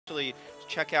actually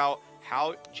check out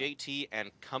how JT and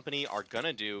company are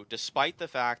gonna do, despite the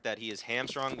fact that he is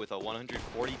hamstrung with a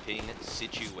 140 ping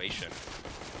situation.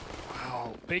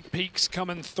 Wow, big peaks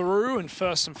coming through, and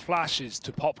first some flashes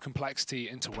to pop Complexity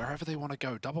into wherever they want to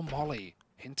go. Double molly,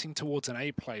 hinting towards an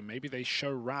A play. Maybe they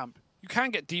show ramp. You can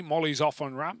get deep mollies off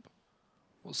on ramp.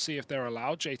 We'll see if they're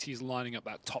allowed. JT's lining up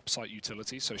that top site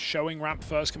utility, so showing ramp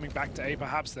first, coming back to A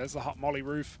perhaps. There's the hot molly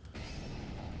roof.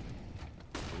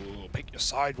 Ooh, pick your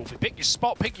side, Wolfie. Pick your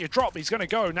spot, pick your drop. He's going to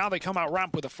go. Now they come out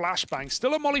ramp with a flashbang.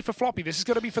 Still a molly for Floppy. This is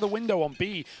going to be for the window on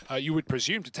B, you would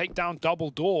presume, to take down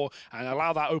double door and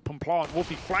allow that open plant.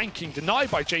 Wolfie flanking, denied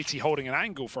by JT holding an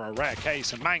angle for a rare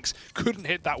case. And Manx couldn't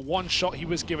hit that one shot he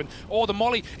was given. Oh, the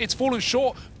molly, it's fallen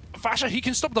short. Fasha, he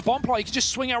can stop the bomb play. He can just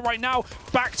swing out right now.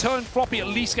 Back turn, Floppy at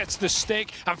least gets the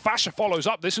stick, and Fasha follows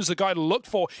up. This was the guy to look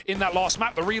for in that last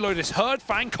map. The reload is heard.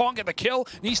 Fang can't get the kill,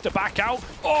 needs to back out.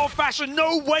 Oh, Fasha,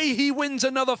 no way he wins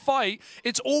another fight.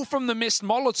 It's all from the missed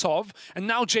Molotov, and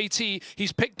now JT,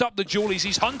 he's picked up the Julies.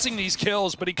 He's hunting these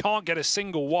kills, but he can't get a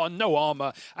single one. No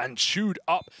armor, and chewed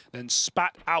up, then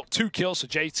spat out 2 kills for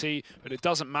JT, but it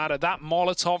doesn't matter. That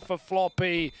Molotov for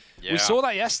Floppy. Yeah. We saw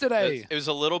that yesterday. It was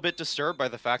a little bit disturbed by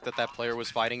the fact that that player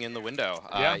was fighting in the window.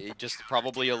 Just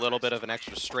probably a little bit of an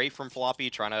extra strafe from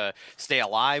Floppy, trying to stay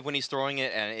alive when he's throwing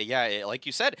it. And yeah, like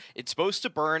you said, it's supposed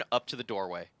to burn up to the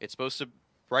doorway. It's supposed to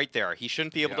right there. He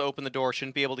shouldn't be able to open the door,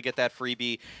 shouldn't be able to get that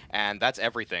freebie, and that's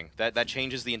everything. That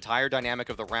changes the entire dynamic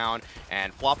of the round.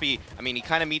 And Floppy, I mean, he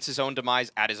kind of meets his own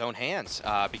demise at his own hands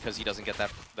because he doesn't get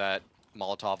that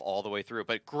Molotov all the way through.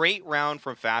 But great round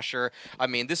from Fasher. I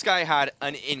mean, this guy had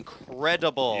an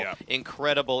incredible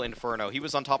Inferno. He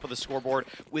was on top of the scoreboard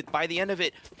with, by the end of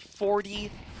it,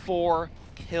 44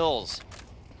 kills.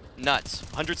 Nuts.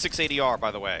 106 ADR,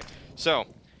 by the way. So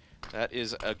that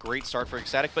is a great start for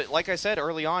Ecstatic. But like I said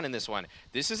early on in this one,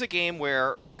 this is a game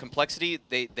where Complexity,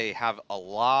 they have a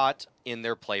lot in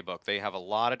their playbook. They have a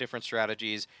lot of different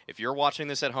strategies. If you're watching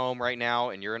this at home right now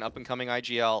and you're an up-and-coming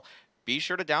IGL, be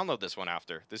sure to download this one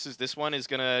after. This one is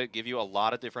going to give you a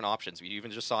lot of different options. We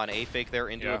even just saw an A fake there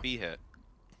into a B hit.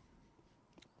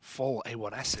 Full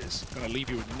A1Ss. Going to leave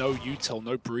you with no util,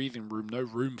 no breathing room, no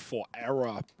room for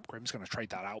error. Grim's going to trade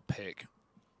that out pick.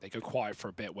 They go quiet for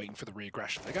a bit, waiting for the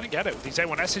re-aggression. They're going to get it. With these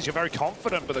A1Ss, you're very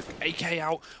confident, but the AK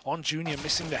out on Junior,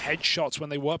 missing the headshots when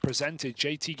they were presented.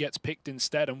 JT gets picked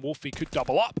instead, and Wolfie could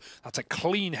double up. That's a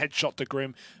clean headshot to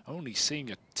Grim, only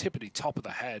seeing a tippity top of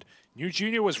the head. New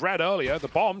Junior was red earlier. The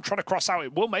bomb, trying to cross out,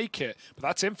 it will make it, but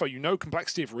that's info. You know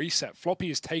Complexity of reset. Floppy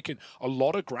has taken a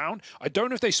lot of ground. I don't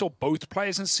know if they saw both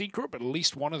players in secret, but at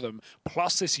least one of them,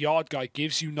 plus this yard guy,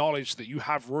 gives you knowledge that you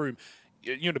have room.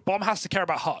 You know, the bomb has to care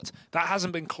about hut. That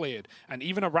hasn't been cleared. And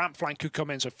even a ramp flank could come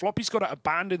in. So Floppy's got to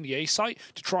abandon the A site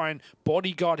to try and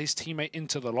bodyguard his teammate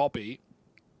into the lobby.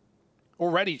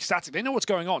 Already, Ecstatic, they know what's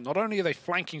going on. Not only are they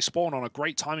flanking spawn on a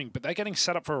great timing, but they're getting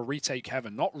set up for a retake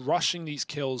heaven, not rushing these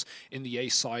kills in the A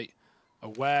site,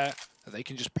 aware that they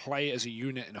can just play as a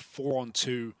unit in a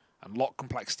 4-on-2 and lock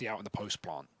Complexity out in the post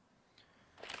plant.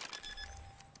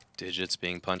 Digits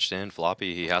being punched in.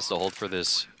 Floppy, he has to hold for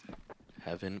this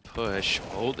heaven push.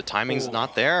 Oh, the timing's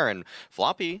not there, and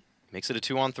Floppy makes it a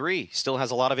 2-on-3. Still has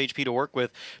a lot of HP to work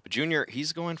with, but Junior,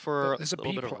 he's going for a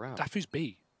little bit of a round. Dafu's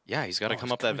B. Yeah, he's got to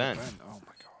come up that vent. Oh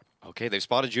my god. Okay, they've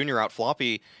spotted Junior out.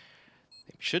 Floppy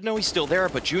should know he's still there,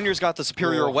 but Junior's got the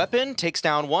superior weapon. Takes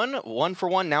down one for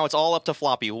one. Now it's all up to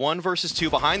Floppy. 1 versus 2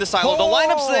 behind the silo. The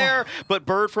lineup's there, but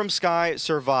Bird from Sky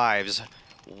survives.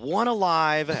 1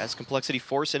 alive as Complexity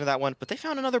forced into that one, but they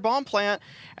found another bomb plant,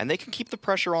 and they can keep the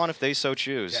pressure on if they so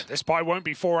choose. Yeah, this buy won't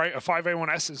be 5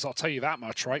 A1Ss, I'll tell you that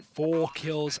much, right? 4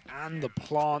 kills and the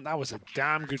plant. That was a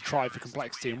damn good try for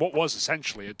Complexity, and what was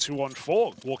essentially a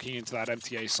 2-on-4 walking into that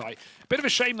MTA site. Bit of a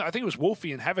shame that I think it was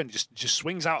Wolfie in Heaven just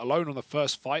swings out alone on the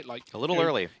first fight. Like a little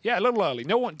early. Yeah, a little early.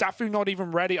 No one, Dafu not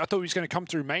even ready. I thought he was going to come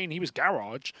through main. He was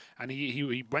garage, and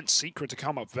he went secret to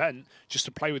come up vent just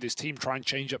to play with his team, try and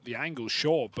change up the angle,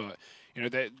 sure. But, you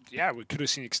know, yeah, we could have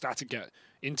seen Ecstatic get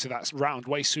into that round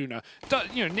way sooner.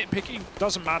 You know, nitpicking,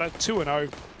 doesn't matter.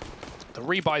 2-0. The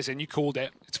rebuy's in, you called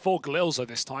it. It's 4 Galilza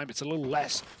this time. It's a little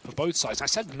less for both sides. I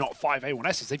said not 5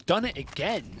 A1Ss. They've done it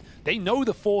again. They know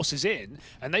the force is in,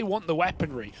 and they want the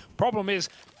weaponry. Problem is,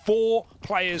 4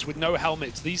 players with no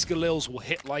helmets. These Galils will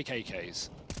hit like AKs.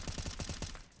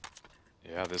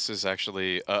 Yeah, this is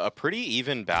actually a pretty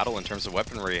even battle in terms of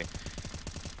weaponry.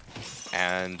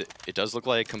 And it does look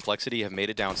like Complexity have made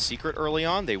it down secret early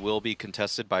on. They will be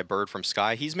contested by Bird from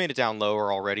Sky. He's made it down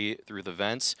lower already through the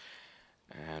vents.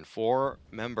 And 4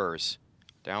 members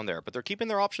down there, but they're keeping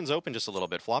their options open just a little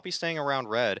bit. Floppy staying around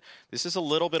red. This is a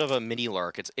little bit of a mini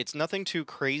lurk. It's nothing too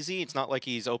crazy. It's not like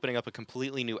he's opening up a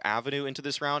completely new avenue into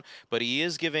this round, but he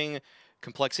is giving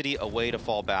Complexity a way to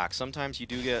fall back. Sometimes you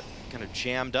do get kind of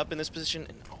jammed up in this position,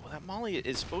 and that molly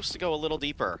is supposed to go a little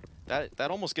deeper.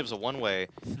 That almost gives a one-way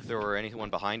if there were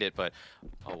anyone behind it, but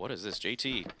oh, what is this?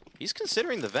 JT, he's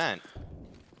considering the vent.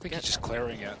 I think he's just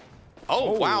clearing it.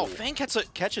 Oh, wow. Fang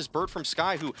catches Bird from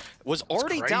Sky, who was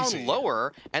already down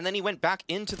lower, and then he went back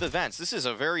into the vents. This is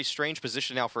a very strange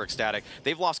position now for Ecstatic.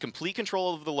 They've lost complete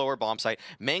control of the lower bomb site.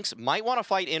 Manx might want to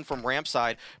fight in from ramp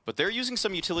side, but they're using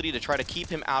some utility to try to keep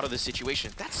him out of the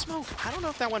situation. That smoke, I don't know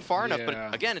if that went far enough,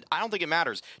 but again, I don't think it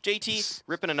matters. JT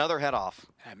ripping another head off.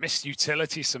 Missed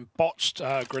utility, some botched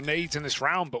grenades in this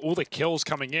round, but all the kills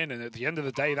coming in, and at the end of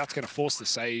the day, that's going to force the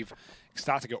save.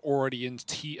 Ecstatic are already in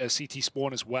CT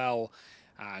spawn as well.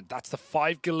 And that's the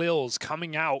 5 Galils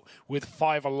coming out with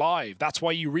 5 alive. That's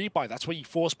why you rebuy. That's why you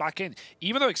force back in.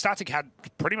 Even though Ecstatic had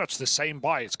pretty much the same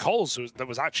buy, it's Coles that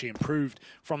was actually improved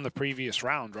from the previous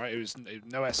round, right? It was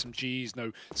no SMGs,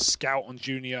 no Scout on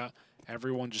Junior.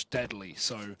 Everyone just deadly.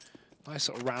 So nice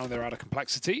little round there out of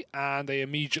Complexity. And they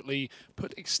immediately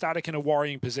put Ecstatic in a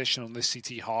worrying position on this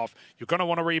CT half. You're going to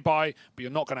want to rebuy, but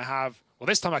you're not going to have, well,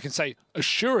 this time I can say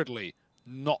assuredly,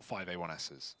 not 5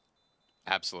 A1Ss.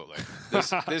 Absolutely.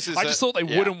 This is I just thought they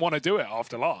wouldn't want to do it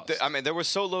after last. I mean, there was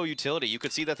so low utility. You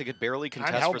could see that they could barely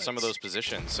contest for some of those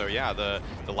positions. So yeah, the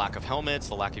lack of helmets,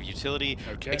 the lack of utility.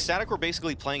 Ecstatic were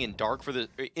basically playing in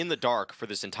the dark for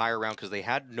this entire round because they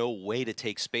had no way to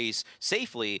take space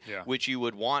safely, which you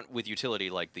would want with utility,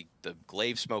 like the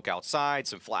glaive smoke outside,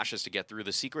 some flashes to get through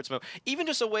the secret smoke, even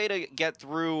just a way to get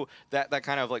through that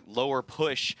kind of like lower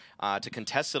push to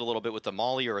contest it a little bit with the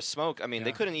molly or a smoke. I mean,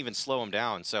 they couldn't even slow them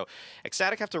down. So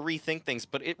Ecstatic have to rethink things,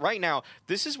 but right now,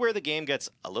 this is where the game gets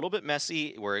a little bit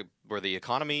messy, where the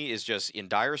economy is just in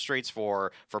dire straits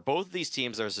for both of these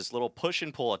teams. There's this little push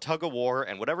and pull, a tug of war,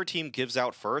 and whatever team gives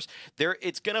out first,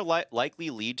 it's going to likely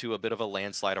lead to a bit of a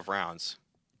landslide of rounds.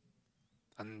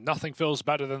 And nothing feels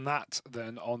better than that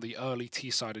than on the early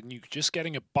T side of Nuke, just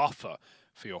getting a buffer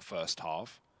for your first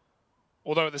half.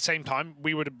 Although at the same time,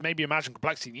 we would maybe imagine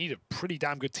Complexity need a pretty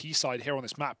damn good T-side here on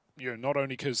this map. You know, not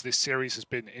only because this series has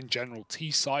been, in general,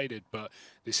 T-sided, but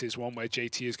this is one where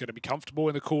JT is going to be comfortable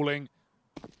in the cooling.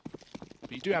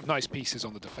 But you do have nice pieces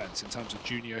on the defense in terms of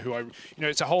Junior, who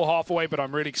it's a whole half away, but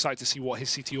I'm really excited to see what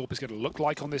his CT AWP is going to look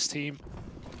like on this team.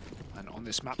 And on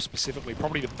this map specifically,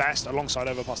 probably the best, alongside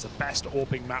Overpass, the best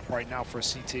AWPing map right now for a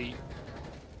CT.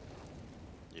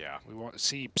 Yeah. We want to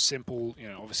see simple,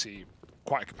 obviously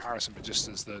quite a comparison, but just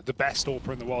as the best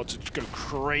AWPer in the world to go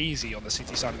crazy on the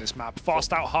CT side of this map.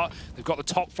 Fast out hut, they've got the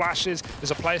top flashes.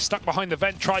 There's a player stuck behind the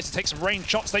vent, tries to take some range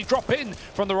shots. They drop in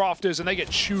from the rafters and they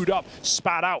get chewed up,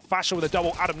 spat out. Fasher with a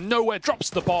double out of nowhere drops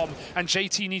the bomb, and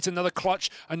JT needs another clutch,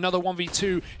 another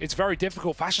 1v2. It's very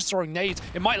difficult. Fasher's throwing nades.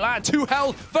 It might land. 2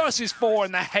 health versus 4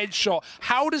 in the headshot.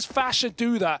 How does Fasher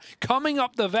do that? Coming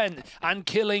up the vent and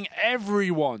killing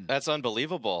everyone. That's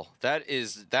unbelievable.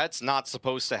 That's not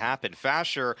supposed to happen.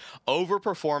 Fasher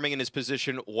overperforming in his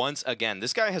position once again.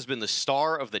 This guy has been the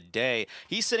star of the day.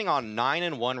 He's sitting on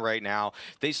 9-1 right now.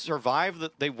 They survived,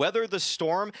 they weathered the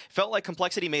storm. Felt like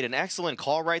Complexity made an excellent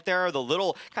call right there. The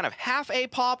little kind of half A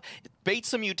pop, bait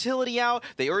some utility out.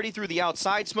 They already threw the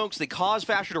outside smokes. They caused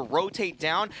Fasher to rotate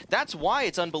down. That's why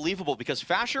it's unbelievable, because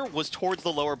Fasher was towards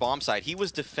the lower bomb side. He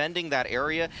was defending that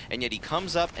area, and yet he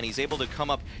comes up and he's able to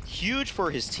come up huge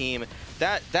for his team.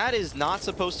 That is not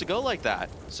supposed to go like that.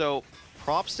 So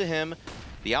props to him.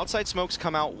 The outside smokes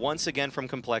come out once again from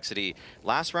Complexity.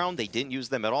 Last round, they didn't use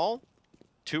them at all.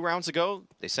 2 rounds ago,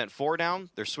 they sent 4 down.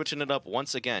 They're switching it up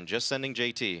once again, just sending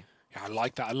JT. Yeah, I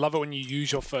like that. I love it when you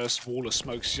use your first wall of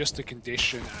smokes just to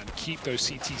condition and keep those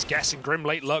CTs guessing. Grim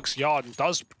late lurks yard and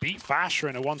does beat Fasher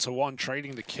in a 1-to-1,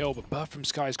 trading the kill. But Bird from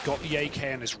Sky's got the AK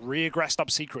and is reaggressed up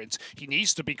secrets. He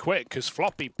needs to be quick because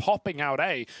Floppy popping out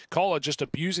A. Collar just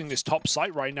abusing this top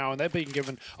site right now, and they're being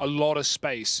given a lot of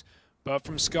space. Bird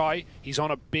from Sky, he's on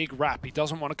a big wrap. He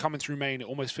doesn't want to come in through main. It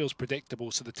almost feels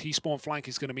predictable. So the T-spawn flank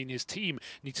is going to mean his team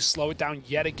need to slow it down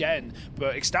yet again.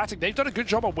 But Ecstatic, they've done a good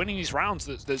job of winning these rounds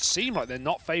that seem like they're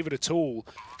not favored at all.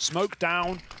 Smoke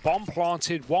down, bomb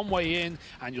planted, one way in,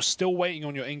 and you're still waiting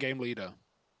on your in-game leader.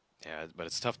 Yeah, but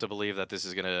it's tough to believe that this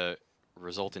is going to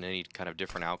result in any kind of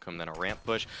different outcome than a ramp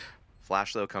push.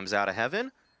 Flash, though, comes out of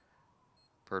heaven.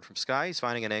 Bird from Sky, he's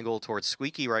finding an angle towards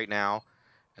Squeaky right now.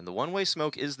 And the one-way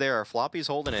smoke is there. Floppy's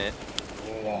holding it.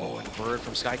 Oh, and Bird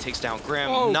from Sky takes down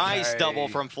Grim. Okay. Nice double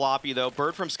from Floppy, though.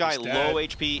 Bird from Sky, low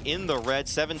HP in the red,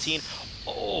 17.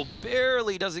 Oh,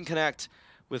 barely doesn't connect.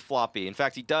 with Floppy. In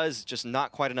fact, he does, just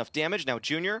not quite enough damage. Now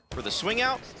Junior, for the swing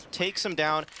out, takes him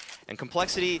down. And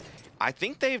Complexity, I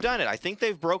think they've done it. I think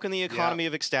they've broken the economy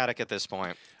of Ecstatic at this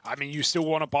point. I mean, you still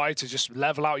want to buy to just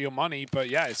level out your money,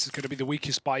 but yeah, it's going to be the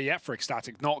weakest buy yet for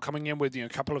Ecstatic. Not coming in with a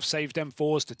couple of saved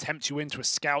M4s to tempt you into a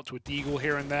scout, to a deagle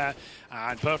here and there.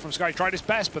 And Bird from Sky tried his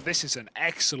best, but this is an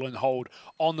excellent hold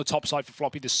on the top side for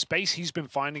Floppy. The space he's been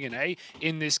finding in A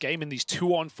in this game, in these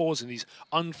 2-on-4s, in these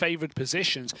unfavored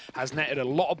positions, has netted a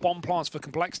lot of bomb plants for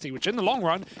Complexity, which in the long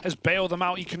run has bailed them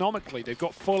out economically. They've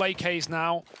got full AKs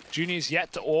now. Junior's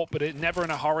yet to AWP, but never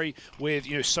in a hurry with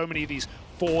so many of these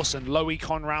force and low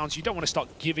econ rounds. You don't want to start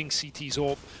giving CTs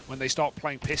AWP when they start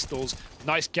playing pistols.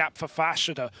 Nice gap for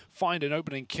Fasher to find an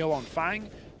opening kill on Fang,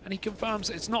 and he confirms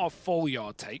it's not a full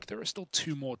yard take. There are still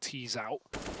 2 more Ts out.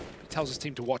 He tells his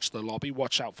team to watch the lobby,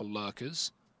 watch out for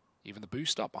lurkers. Even the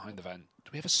boost up behind the vent.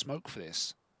 Do we have a smoke for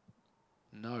this?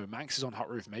 No, Max is on hot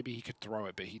roof. Maybe he could throw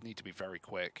it, but he'd need to be very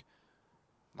quick.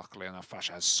 Luckily enough,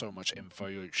 Fasher has so much info,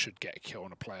 you should get a kill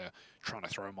on a player trying to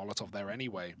throw a Molotov there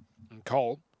anyway. And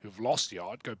Cole, who've lost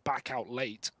yard, go back out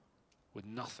late with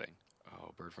nothing.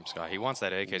 Oh, Bird from Sky. He wants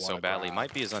that AK so badly. Grab.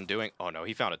 Might be his undoing. Oh, no,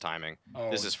 he found a timing. Oh,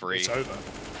 this is free. It's over.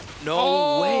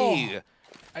 No way!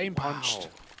 Aim punched. Wow.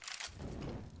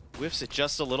 Whiffs it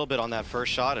just a little bit on that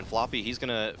first shot, and Floppy, he's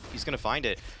gonna find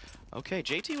it. Okay,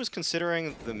 JT was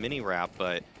considering the mini wrap,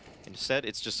 but instead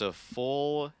it's just a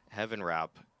full heaven wrap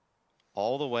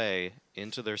all the way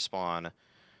into their spawn.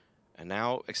 And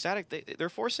now Ecstatic, they're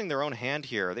forcing their own hand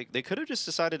here. They could have just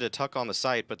decided to tuck on the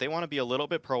site, but they want to be a little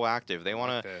bit proactive. They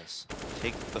want to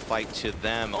take the fight to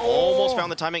them. Almost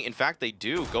found the timing. In fact, they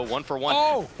do go 1 for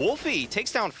 1. Wolfie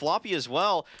takes down Floppy as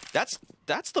well. That's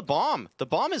the bomb. The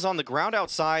bomb is on the ground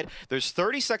outside. There's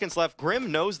 30 seconds left.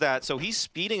 Grim knows that, so he's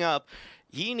speeding up.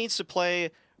 He needs to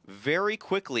play very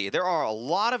quickly. There are a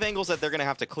lot of angles that they're going to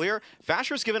have to clear.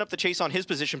 Fasher's given up the chase on his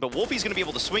position, but Wolfie's going to be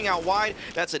able to swing out wide.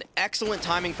 That's an excellent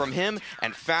timing from him,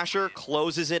 and Fasher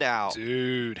closes it out.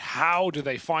 Dude, how do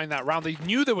they find that round? They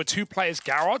knew there were 2 players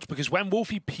garage, because when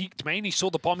Wolfie peeked main, he saw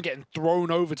the bomb getting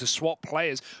thrown over to swap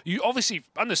players. You obviously,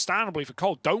 understandably for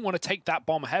Cole, don't want to take that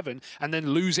bomb heaven and then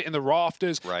lose it in the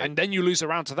rafters, and then you lose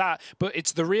around to that. But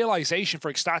it's the realization for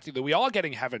Ecstatic that we are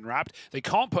getting heaven wrapped. They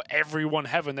can't put everyone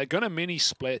heaven. They're going to mini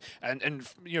split. And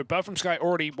Bird from Sky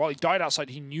already, while he died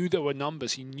outside, he knew there were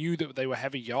numbers. He knew that they were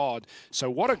heavy yard. So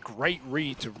what a great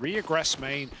read to re-aggress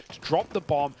main, to drop the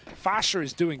bomb. Fasher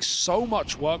is doing so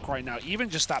much work right now. Even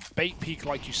just that bait peek,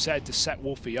 like you said, to set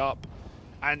Wolfie up.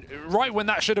 And right when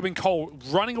that should have been Cole,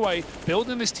 running away,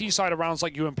 building this T-side of rounds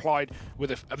like you implied,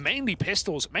 with mainly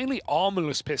pistols, mainly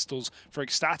armorless pistols for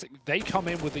Ecstatic. They come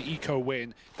in with the eco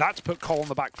win. That's put Cole on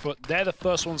the back foot. They're the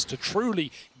first ones to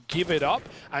truly give it up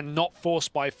and not force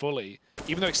buy fully.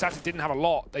 Even though Ecstatic didn't have a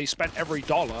lot, they spent every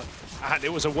dollar, and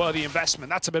it was a worthy investment.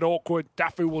 That's a bit awkward.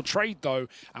 Dafu will trade, though,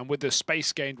 and with the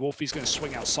space gained, Wolfie's going to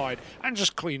swing outside and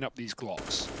just clean up these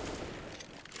Glocks.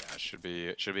 Yeah,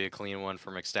 it should be a clean one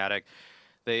from Ecstatic.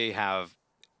 They have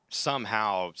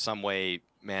somehow, some way,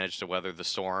 managed to weather the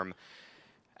storm.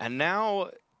 And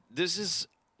now this is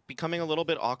becoming a little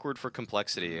bit awkward for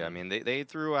Complexity. I mean, they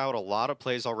threw out a lot of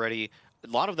plays already. A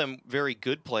lot of them very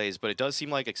good plays, but it does seem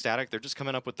like Ecstatic, they're just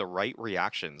coming up with the right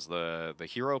reactions. The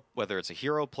hero, whether it's a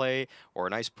hero play or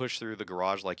a nice push through the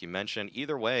garage like you mentioned,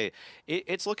 either way,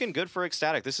 it's looking good for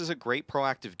Ecstatic. This is a great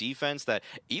proactive defense that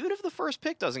even if the first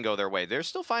pick doesn't go their way, they're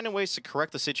still finding ways to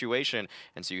correct the situation,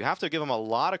 and so you have to give them a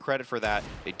lot of credit for that.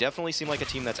 They definitely seem like a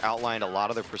team that's outlined a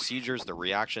lot of their procedures, their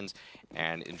reactions,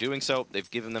 and in doing so, they've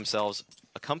given themselves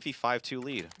a comfy 5-2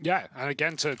 lead. Yeah, and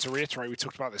again, to reiterate, we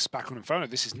talked about this back on Inferno.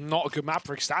 This is not a good map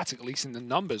for Ecstatic, at least in the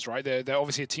numbers, right? They're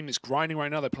obviously a team that's grinding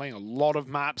right now. They're playing a lot of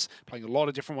maps, playing a lot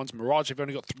of different ones. Mirage, they've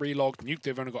only got 3 logged. Nuke,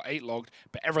 they've only got 8 logged.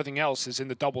 But everything else is in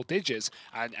the double digits.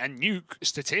 And Nuke,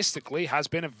 statistically, has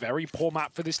been a very poor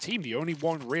map for this team. The only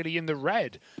one really in the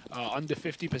red, under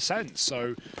 50%.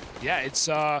 So, yeah, it's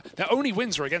their only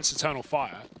wins are against Eternal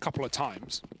Fire a couple of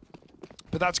times.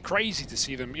 But that's crazy to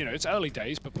see them, it's early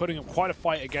days, but putting up quite a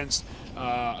fight against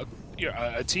a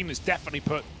team that's definitely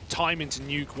put time into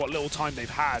Nuke, what little time they've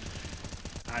had,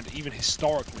 and even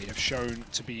historically have shown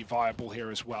to be viable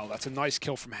here as well. That's a nice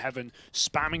kill from Heaven,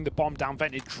 spamming the bomb down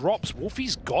vent. It drops.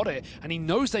 Wolfie's got it, and he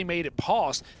knows they made it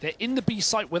past. They're in the B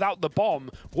site without the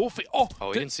bomb. Wolfie,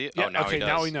 he didn't see it? Yeah, oh, now okay, he does.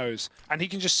 Now he knows. And he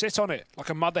can just sit on it like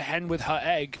a mother hen with her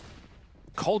egg.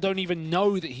 Cole don't even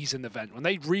know that he's in the vent. When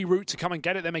they reroute to come and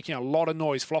get it, they're making a lot of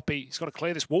noise. Floppy, he's got to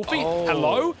clear this. Wolfie,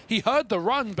 hello? He heard the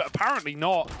run, but apparently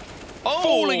not.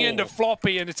 falling into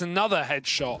Floppy, and it's another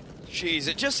headshot. Jeez,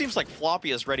 it just seems like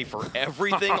Floppy is ready for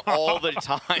everything all the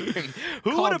time.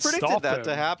 Who would have predicted that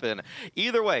to happen?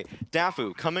 Either way,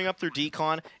 Dafu coming up through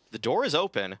decon. The door is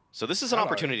open, so this is an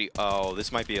opportunity. Oh,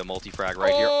 this might be a multi-frag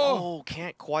right here. Oh,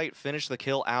 can't quite finish the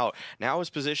kill out. Now his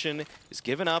position is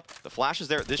given up. The flash is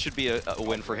there. This should be a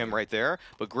win for him right there.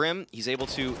 But Grim, he's able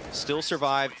to still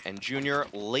survive, and Junior,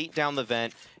 late down the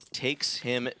vent, takes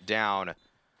him down.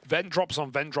 Vent drops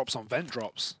on vent drops on vent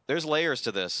drops. There's layers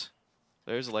to this.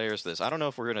 There's layers to this. I don't know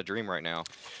if we're in a dream right now.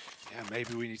 Yeah,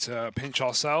 maybe we need to pinch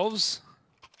ourselves.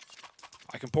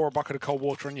 I can pour a bucket of cold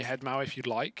water on your head, Mao, if you'd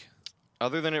like.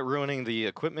 Other than it ruining the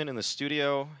equipment in the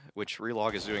studio, which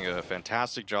Relog is doing a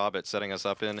fantastic job at setting us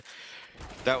up in,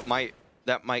 that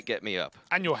might get me up.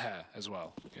 And your hair as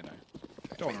well, you know.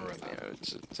 Don't want to ruin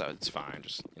that. Yeah, it's fine.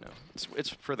 Just, you know, it's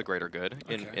for the greater good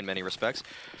in many respects.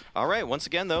 All right, once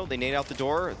again, though, they nade out the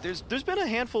door. There's been a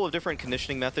handful of different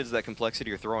conditioning methods that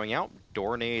Complexity are throwing out.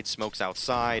 Door nades, smokes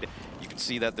outside. You can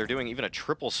see that they're doing even a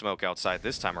triple smoke outside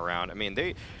this time around. I mean,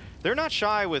 they're not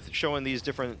shy with showing these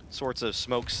different sorts of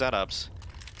smoke setups.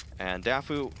 And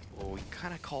Dafu, well, he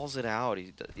kind of calls it out.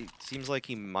 It seems like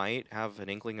he might have an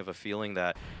inkling of a feeling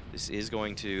that this is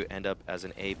going to end up as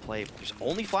an A play. There's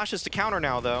only flashes to counter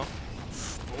now, though.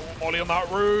 Oh, Molly on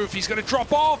that roof. He's going to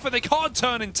drop off, and they can't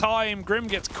turn in time. Grim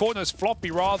gets caught, as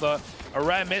Floppy, rather. A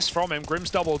rare miss from him.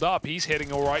 Grim's doubled up. He's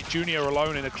hitting all right. Junior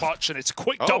alone in a clutch, and it's a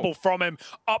quick double from him.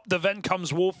 Up the vent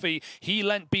comes Wolfie. He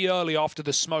lent B early after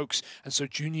the smokes, and so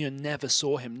Junior never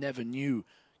saw him, never knew.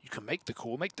 You can make the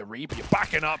call, make the read, but you're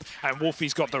backing up, and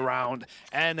Wolfie's got the round.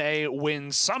 NA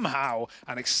wins somehow,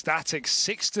 and Ecstatic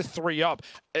 6-3 up.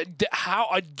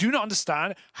 I do not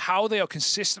understand how they are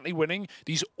consistently winning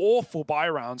these awful buy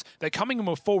rounds. They're coming in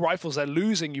with full rifles, they're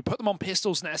losing. You put them on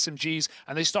pistols and SMGs,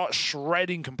 and they start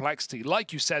shredding Complexity.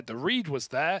 Like you said, the read was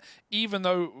there. Even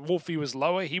though Wolfie was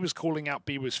lower, he was calling out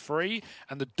B was free,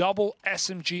 and the double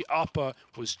SMG upper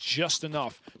was just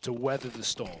enough to weather the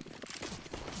storm.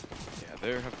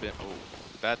 There have been... Oh,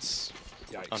 that's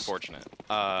unfortunate.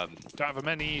 Don't have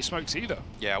many smokes either.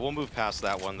 Yeah, we'll move past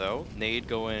that one, though. Nade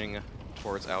going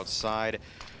towards outside.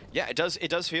 Yeah, it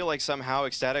does feel like somehow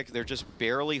Ecstatic, they're just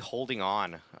barely holding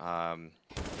on.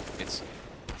 It's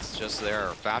just there.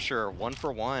 Fasher, 1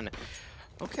 for 1.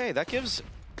 Okay, that gives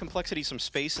Complexity some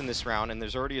space in this round, and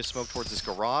there's already a smoke towards this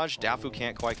garage. Dafu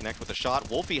can't quite connect with the shot.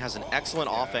 Wolfie has an excellent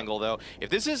off angle, though.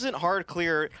 If this isn't hard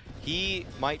clear, he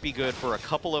might be good for a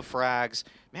couple of frags.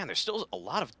 Man, there's still a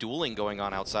lot of dueling going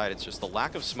on outside. It's just the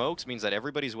lack of smokes means that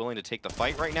everybody's willing to take the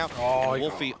fight right now. And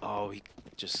Wolfie, he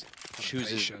just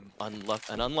chooses an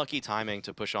unlucky timing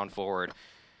to push on forward.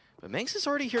 But Manx is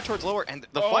already here towards lower, and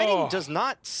the fighting does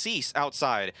not cease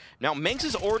outside. Now, Manx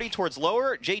is already towards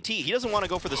lower. JT, he doesn't want to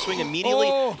go for the swing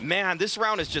immediately. Man, this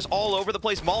round is just all over the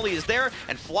place. Molly is there,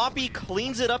 and Floppy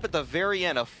cleans it up at the very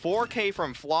end. A 4K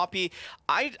from Floppy.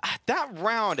 That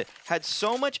round had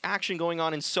so much action going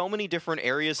on in so many different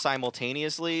areas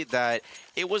simultaneously that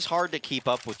it was hard to keep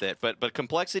up with it. But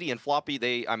Complexity and Floppy,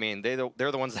 they're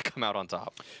the ones that come out on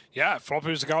top. Yeah, Floppy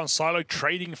was the guy on silo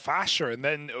trading Fasher, and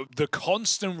then the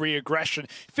constant re-aggression.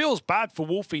 Feels bad for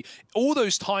Wolfie. All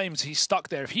those times he's stuck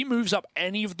there. If he moves up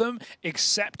any of them,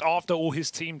 except after all his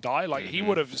team die, like he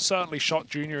would have certainly shot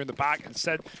Junior in the back.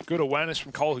 Instead, good awareness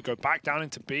from Cole, who go back down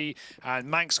into B. And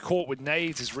Manx caught with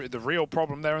nades is the real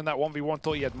problem there in that 1v1.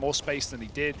 Thought he had more space than he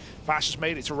did. Fasher's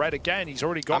made it to red again. He's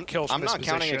already got kills from this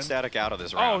position. I'm not counting Ecstatic out of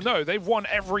this round. Oh, no. They've won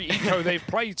every eco they've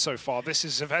played so far. This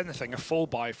is, if anything, a full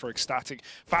buy for Ecstatic.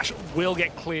 Fasher will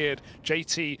get cleared.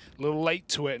 JT a little late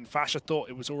to it, and Fasher thought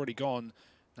it was already gone.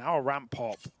 Now a ramp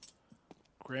pop.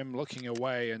 Grim looking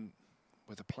away, and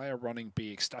with a player running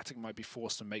B, Ecstatic might be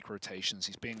forced to make rotations.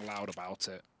 He's being loud about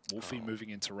it. Wolfie moving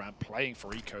into ramp, playing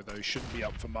for eco, though. Shouldn't be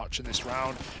up for much in this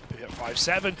round.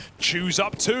 5-7, choose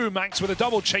up 2. Manx with a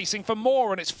double, chasing for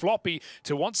more, and it's Floppy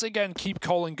to once again keep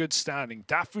Cole in good standing.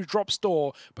 Dafu drops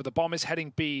door, but the bomb is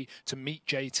heading B to meet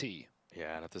JT.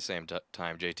 Yeah, and at the same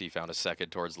time, JT found a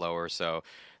second towards lower, so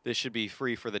this should be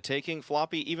free for the taking.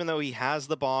 Floppy, even though he has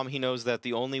the bomb, he knows that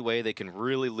the only way they can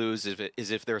really lose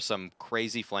is if there's some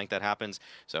crazy flank that happens.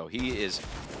 So he is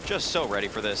just so ready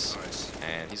for this,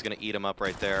 and he's going to eat him up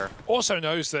right there. Also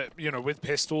knows that, you know, with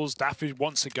pistols, Daffy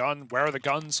wants a gun. Where are the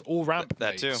guns? All ramp.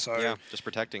 That too, so, yeah, just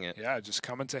protecting it. Yeah, just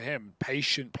coming to him.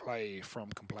 Patient play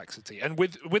from Complexity. And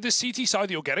with the CT side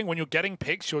that you're getting, when you're getting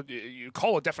picks, you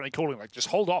call it definitely calling, like, just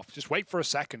hold off. Just wait for a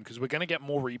second, because we're going to get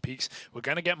more repeats. We're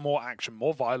going to get more action,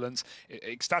 more violence.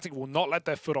 Ecstatic will not let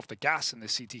their foot off the gas in the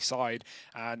CT side,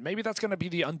 and maybe that's going to be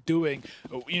the undoing.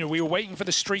 You know, we were waiting for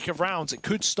the streak of rounds. It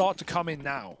could start to come in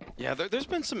now. Yeah, there's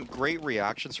been some great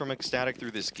reactions from Ecstatic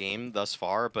through this game thus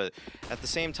far, but at the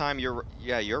same time, you're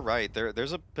right.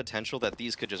 There's a potential that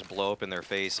these could just blow up in their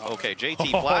face. Okay,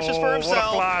 JT flashes for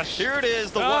himself. What a flash. Here it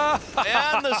is, the one,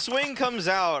 and the swing comes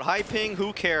out. High ping,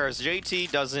 who cares?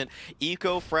 JT doesn't.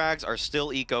 Eco frags are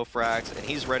still eco frags, and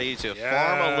he's ready to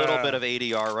farm a little bit of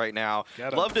ADR right now.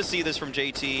 Love to see this from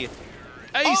JT.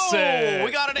 Ace it! Oh,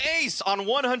 we got an ace on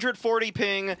 140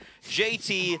 ping.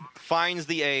 JT finds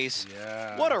the ace.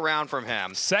 Yeah. What a round from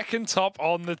him. Second top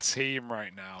on the team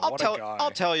right now. What a guy.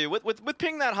 I'll tell you, with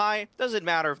ping that high, doesn't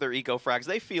matter if they're eco frags.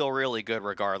 They feel really good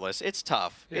regardless. It's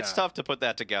tough. Yeah. It's tough to put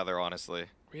that together, honestly.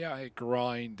 We are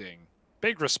grinding.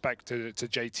 Big respect to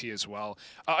JT as well.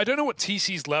 I don't know what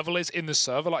TC's level is in the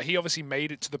server. Like, he obviously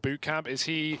made it to the boot camp. Does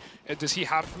he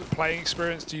have playing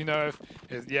experience? Do you know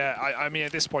if? Yeah, I mean,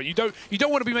 at this point, you don't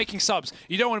want to be making subs.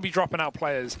 You don't want to be dropping out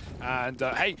players. And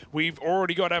hey, we've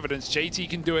already got evidence. JT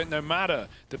can do it no matter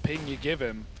the ping you give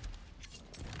him.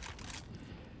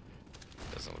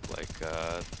 Doesn't look like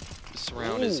this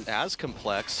round is as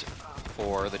complex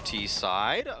for the T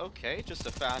side. Okay, just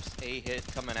a fast A hit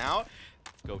coming out.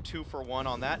 Go 2 for 1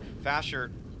 on that.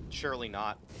 Fasher, surely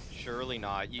not. Surely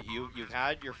not. You've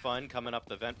had your fun coming up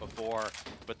the vent before,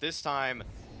 but this time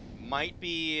might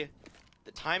be...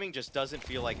 The timing just doesn't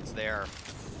feel like it's there.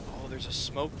 Oh, there's a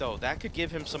smoke, though. That could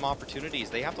give him some opportunities.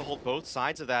 They have to hold both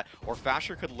sides of that, or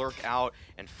Fasher could lurk out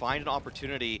and find an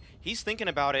opportunity. He's thinking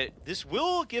about it. This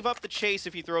will give up the chase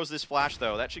if he throws this flash,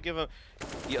 though. That should give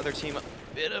the other team a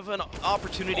bit of an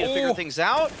opportunity to figure things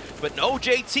out. But no,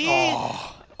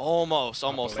 JT! Almost. The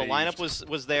lineup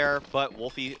was there, but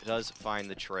Wolfie does find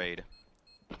the trade.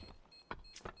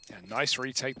 Yeah, nice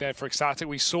retake there for Ecstatic.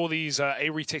 We saw these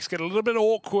A retakes get a little bit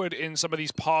awkward in some of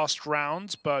these past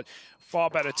rounds, but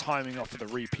far better timing off of the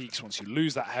re-peaks. Once you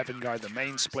lose that Heaven guy, the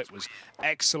main split was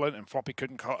excellent, and Floppy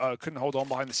couldn't hold on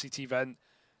behind the CT vent.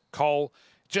 Cole,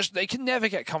 they can never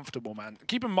get comfortable, man.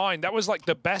 Keep in mind, that was like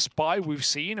the best buy we've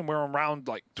seen, and we're on round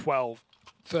like 12,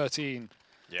 13.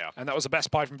 Yeah. And that was the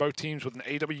best buy from both teams with an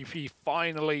AWP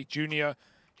finally. Junior,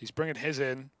 he's bringing his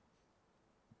in.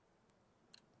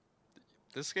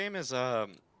 This game is,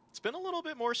 it's been a little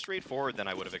bit more straightforward than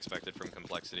I would have expected from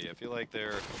Complexity. I feel like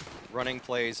they're running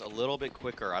plays a little bit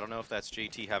quicker. I don't know if that's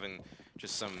JT having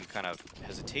just some kind of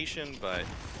hesitation, but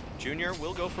Junior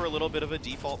will go for a little bit of a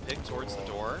default pick towards the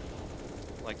door.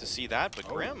 Like to see that, but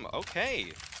Grim,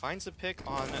 okay. Finds a pick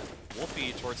on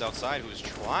Wolfie towards outside, who's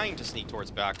trying to sneak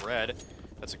towards back red.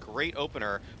 That's a great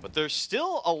opener, but there's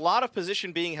still a lot of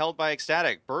position being held by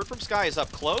Ecstatic. Bird from Sky is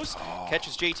up close,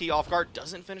 catches JT off guard,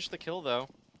 doesn't finish the kill though.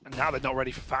 And now they're not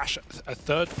ready for Fash, a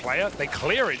third player. They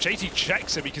clear it. JT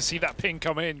checks him. You can see that ping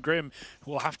come in. Grim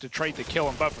will have to trade the kill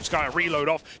on Bird from Sky. Reload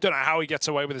off. Don't know how he gets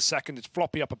away with a second. It's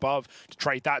Floppy up above to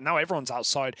trade that. Now everyone's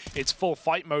outside. It's full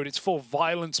fight mode. It's full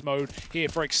violence mode here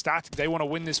for Ecstatic. They want to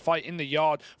win this fight in the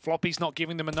yard. Floppy's not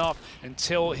giving them enough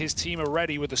until his team are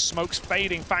ready with the smokes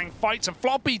fading. Fang fights and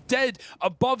Floppy dead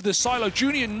above the silo.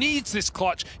 Junior needs this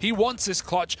clutch. He wants this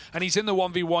clutch and he's in the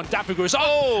 1v1. Dapu goes,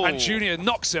 and Junior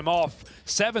knocks him off.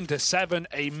 7-7,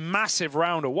 a massive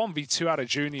round, a 1v2 out of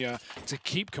Junior to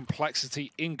keep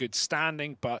Complexity in good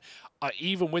standing. But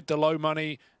even with the low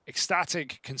money,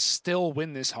 Ecstatic can still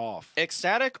win this half.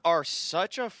 Ecstatic are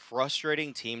such a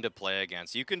frustrating team to play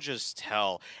against. You can just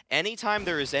tell. Anytime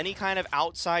there is any kind of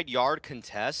outside yard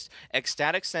contest,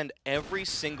 Ecstatic send every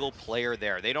single player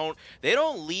there. They don't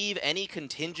leave any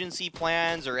contingency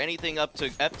plans or anything up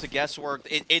to guesswork.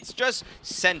 It's just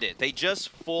send it. They just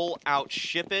full out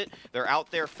ship it. They're out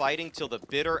there fighting till the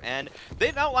bitter end.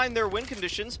 They've outlined their win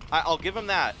conditions. I'll give them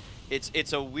that.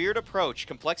 It's a weird approach.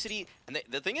 Complexity, and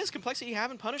the thing is, Complexity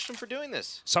haven't punished them for doing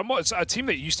this. Somewhat, a team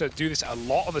that used to do this a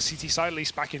lot on the CT side, at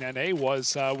least back in NA,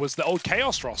 was the old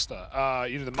Chaos roster,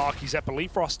 the Marquis Zeppa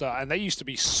Leaf roster, and they used to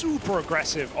be super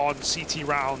aggressive on CT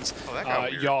rounds,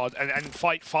 yard, and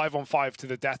fight 5-on-5 to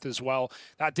the death as well.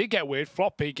 That did get weird.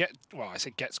 Floppy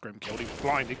gets Grim killed. He was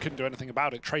blind. He couldn't do anything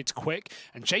about it. Trades quick,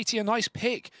 and JT a nice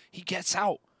pick. He gets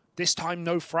out. This time,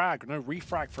 no frag, no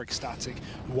refrag for Ecstatic,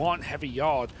 who aren't heavy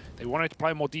yard. They wanted to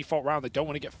play a more default round. They don't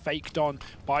want to get faked on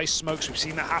by smokes. We've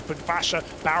seen that happen. Fasher,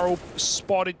 barrel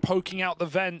spotted, poking out the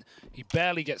vent. He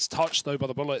barely gets touched, though, by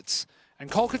the bullets.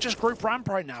 And Cole could just group ramp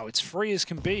right now. It's free as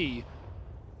can be.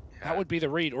 That would be the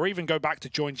read. Or even go back to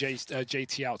join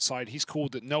JT outside. He's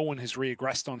called that no one has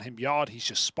re-aggressed on him yard. He's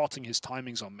just spotting his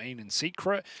timings on main and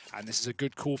secret. And this is a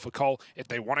good call for Cole. If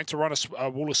they wanted to run a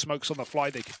wall of smokes on the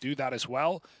fly, they could do that as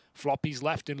well. Floppy's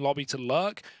left in lobby to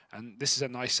lurk. And this is a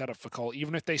nice setup for Cole.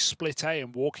 Even if they split A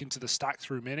and walk into the stack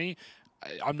through mini,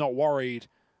 I'm not worried.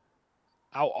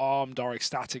 out-armed our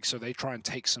Ecstatic, so they try and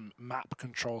take some map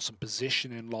control, some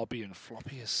position in lobby, and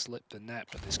Floppy has slipped the net,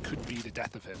 but this could be the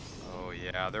death of him. Oh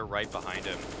yeah, they're right behind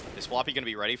him. Is Floppy going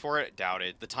to be ready for it? Doubt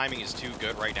it. The timing is too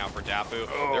good right now for Dafu.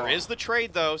 Oh. There is the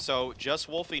trade though, so just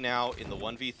Wolfie now in the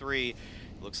 1v3.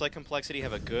 Looks like Complexity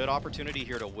have a good opportunity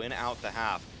here to win out the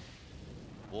half.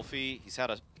 Wolfie, he's had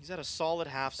a solid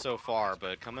half so far,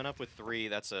 but coming up with 3,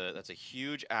 that's a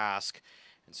huge ask.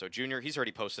 And so Junior, he's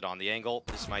already posted on the angle.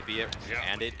 This might be it,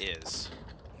 and it is.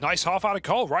 Nice half out of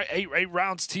Cole, right? 8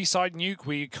 rounds T-side Nuke.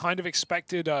 We kind of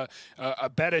expected a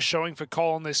better showing for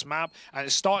Cole on this map, and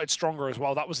it started stronger as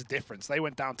well. That was the difference. They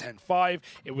went down 10-5.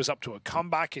 It was up to a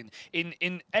comeback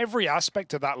in every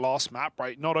aspect of that last map,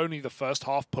 right? Not only the first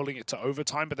half pulling it to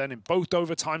overtime, but then in both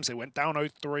overtimes they went down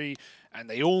 0-3, and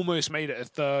they almost made it a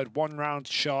third, 1 round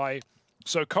shy.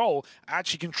 So Cole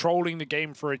actually controlling the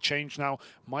game for a change now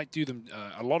might do them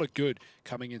a lot of good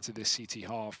coming into this CT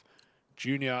half.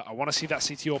 Junior, I want to see that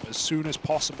CT up as soon as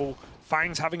possible.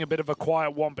 Fang's having a bit of a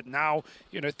quiet one, but now,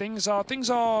 you know, things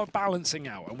are balancing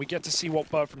out, and we get to see what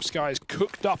Bird from Sky is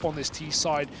cooked up on this T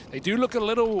side. They do look a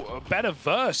little better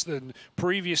versed than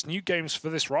previous Nuke games for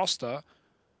this roster,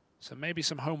 so maybe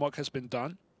some homework has been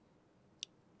done.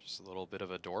 Just a little bit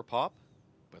of a door pop,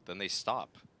 but then they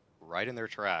stop right in their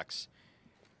tracks.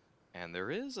 And there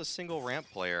is a single ramp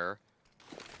player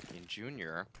in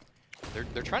Junior.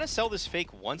 They're trying to sell this fake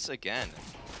once again.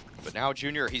 But now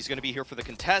Junior, he's going to be here for the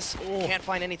contest. Can't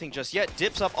find anything just yet.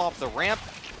 Dips up off the ramp.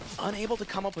 Unable to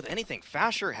come up with anything.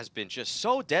 Fasher has been just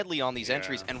so deadly on these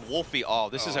entries. And Wolfie,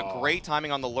 this is a great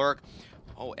timing on the lurk.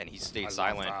 Oh, and he stayed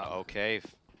silent. Okay,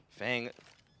 Fang,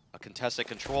 a contested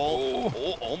control.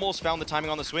 Almost found the timing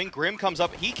on the swing. Grim comes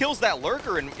up. He kills that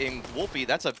lurker in Wolfie.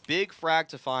 That's a big frag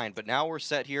to find. But now we're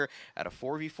set here at a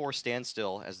 4v4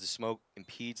 standstill as the smoke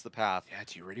impedes the path. Yeah,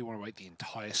 do you really want to wait the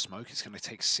entire smoke? It's going to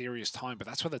take serious time. But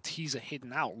that's where the T's are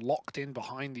hidden out, locked in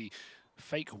behind the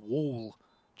fake wall.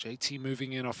 JT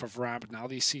moving in off of ramp. Now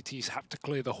these CTs have to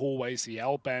clear the hallways. The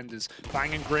L-benders.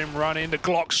 Fang and Grim run in. The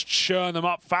Glocks churn them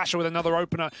up. Fasher with another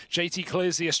opener. JT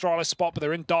clears the Astralis spot, but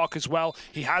they're in dark as well.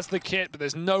 He has the kit, but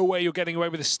there's no way you're getting away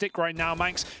with a stick right now.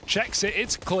 Manx checks it.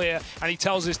 It's clear, and he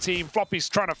tells his team, Floppy's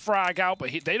trying to frag out, but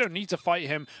they don't need to fight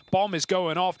him. Bomb is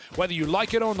going off, whether you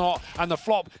like it or not, and the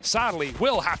Flop, sadly,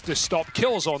 will have to stop.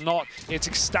 Kills or not, it's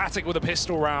Ecstatic with a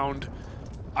pistol round.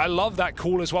 I love that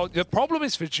call as well. The problem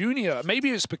is for Junior, maybe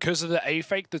it's because of the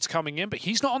A-fake that's coming in, but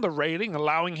he's not on the railing,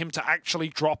 allowing him to actually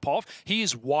drop off. He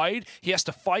is wide. He has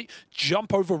to fight,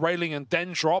 jump over railing, and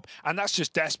then drop, and that's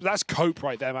just desperate. That's cope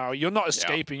right there, Mario. You're not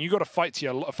escaping. You got to fight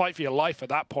for your life at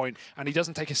that point, and he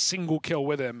doesn't take a single kill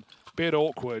with him. Bit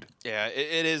awkward. Yeah,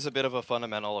 it is a bit of a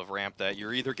fundamental of ramp that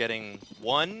you're either getting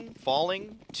 1,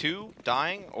 falling, 2,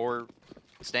 dying, or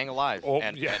staying alive.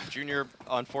 And Junior,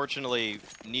 unfortunately,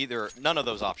 none of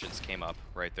those options came up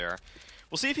right there.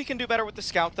 We'll see if he can do better with the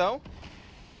scout, though.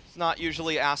 It's not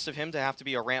usually asked of him to have to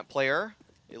be a ramp player,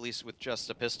 at least with just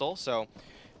a pistol, so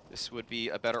this would be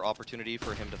a better opportunity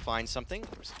for him to find something.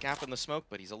 There's a gap in the smoke,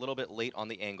 but he's a little bit late on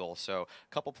the angle, so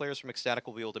a couple players from Ecstatic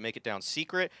will be able to make it down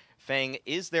secret. Fang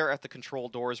is there at the control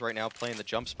doors right now playing the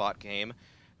jump spot game,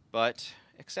 but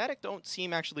Ecstatic don't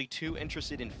seem actually too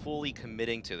interested in fully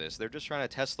committing to this. They're just trying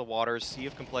to test the waters, see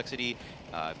if Complexity,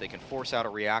 if they can force out a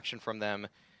reaction from them.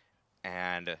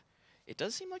 And it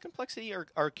does seem like Complexity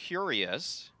are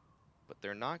curious, but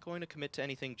they're not going to commit to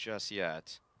anything just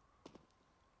yet.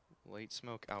 Late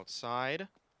smoke outside.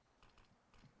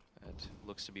 That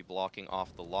looks to be blocking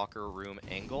off the locker room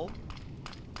angle.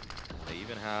 They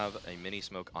even have a mini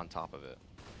smoke on top of it.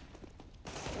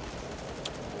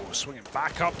 Swinging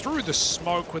back up through the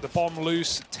smoke with the bomb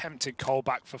loose. Attempted Cole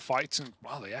back for fights, and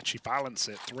well, they actually balance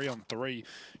it 3-on-3.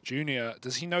 Junior,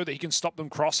 does he know that he can stop them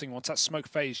crossing once that smoke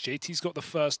fades? JT's got the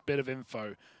first bit of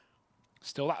info.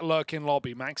 Still that lurk in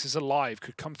lobby. Max is alive,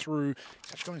 could come through.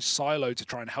 He's actually going silo to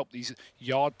try and help these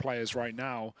yard players right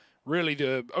now. Really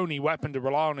the only weapon to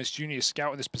rely on is Junior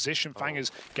scout in this position. Fang is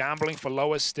gambling for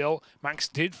lower still. Max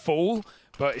did fall,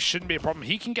 but it shouldn't be a problem.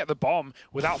 He can get the bomb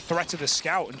without threat to the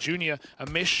scout. And Junior, a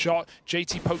missed shot.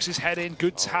 JT pokes his head in.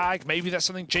 Good tag. Maybe that's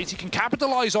something JT can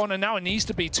capitalize on, and now it needs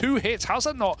to be 2 hits. How's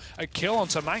that not a kill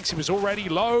onto Max? He was already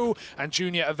low, and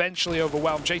Junior eventually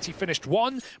overwhelmed. JT finished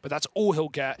 1, but that's all he'll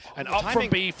get. And up from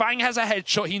B, Fang has a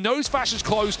headshot. He knows Fasher's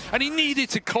close, and he needed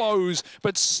to close,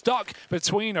 but stuck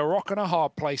between a rock and a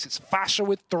hard place. It's Fasher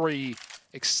with 3.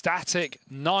 Ecstatic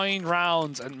 9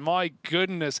 rounds, and my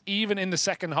goodness, even in the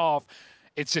second half,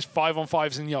 It's just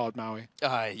 5-on-5s in yard, Maui.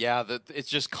 Yeah, it's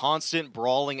just constant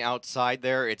brawling outside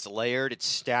there. It's layered, it's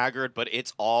staggered, but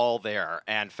it's all there.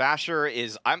 And Fasher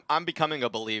is, I'm becoming a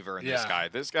believer in this guy.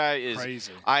 This guy is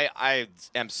crazy. I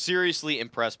am seriously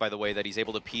impressed by the way that he's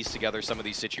able to piece together some of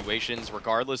these situations,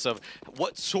 regardless of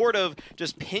what sort of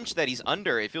just pinch that he's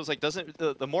under. It feels like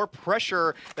the more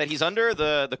pressure that he's under,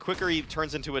 the quicker he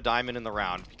turns into a diamond in the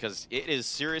round, because it is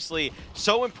seriously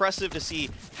so impressive to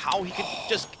see how he can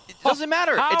just. It doesn't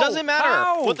matter. It doesn't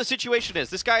matter what the situation is.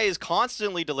 This guy is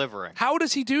constantly delivering. How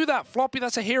does he do that? Floppy,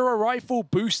 that's a hero rifle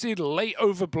boosted late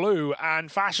over blue,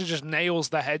 and Fasher just nails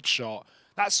the headshot.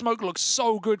 That smoke looks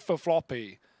so good for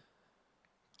Floppy.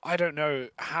 I don't know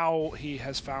how he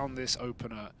has found this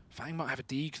opener. Fang might have a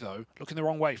deeg, though. Looking the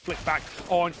wrong way. Flick back.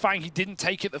 Oh, and Fang, he didn't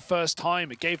take it the first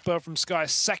time. It gave Bird from Sky a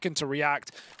second to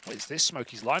react. What is this smoke?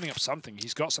 He's lining up something.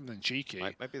 He's got something cheeky.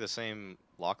 Might be the same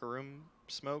locker room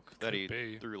smoke that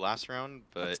he threw last round,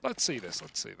 but let's see this.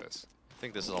 Let's see this. I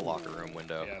think this is a locker room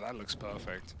window. Yeah, that looks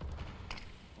perfect.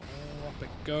 Oh, up it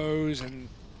goes, and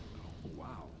oh,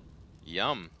 wow.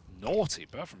 Yum. Naughty.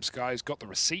 Bird from Sky's got the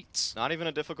receipts. Not even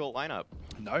a difficult lineup.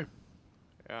 No.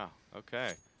 Yeah,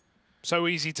 okay. So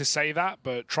easy to say that,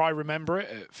 but try remember it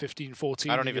at 15-14.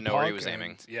 I don't even know where he was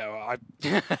aiming. Yeah, well,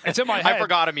 it's in my head. I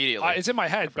forgot immediately. It's in my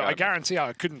head, but I guarantee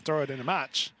I couldn't throw it in a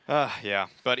match. Yeah,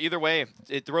 but either way,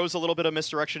 it throws a little bit of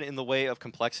misdirection in the way of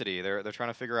complexity. They're trying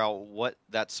to figure out what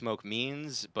that smoke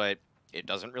means, but it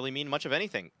doesn't really mean much of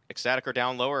anything. Ecstatic are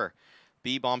down lower.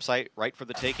 B bomb site right for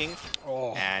the taking,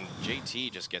 and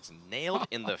JT just gets nailed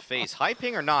in the face. High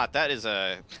ping or not, that is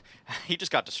a... he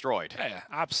just got destroyed. Yeah,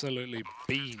 absolutely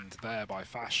beamed there by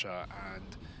Fasher, and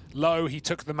low, he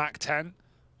took the Mac 10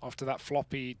 after that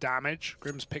floppy damage.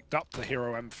 Grim's picked up the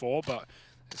Hero M4, but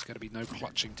there's going to be no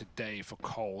clutching today for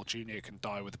Cole. Junior can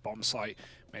die with the bomb site,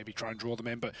 maybe try and draw them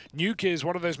in, but Nuke is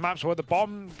one of those maps where the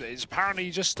bomb is apparently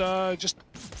just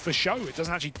for show. It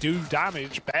doesn't actually do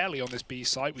damage, barely, on this B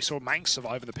site. We saw Manx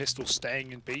survive the pistol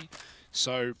staying in B,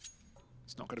 so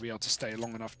it's not going to be able to stay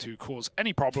long enough to cause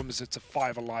any problems. It's a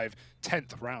 5 alive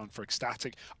 10th round for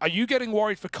Ecstatic. Are you getting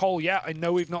worried for Cole yet? I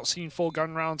know we've not seen full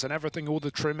gun rounds and everything, all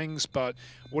the trimmings, but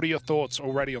what are your thoughts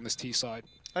already on this T side?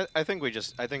 I think we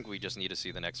just need to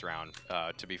see the next round.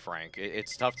 To be frank,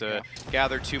 it's tough to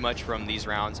gather too much from these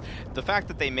rounds. The fact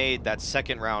that they made that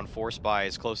second round force buy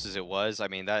as close as it was, I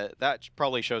mean, that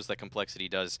probably shows that Complexity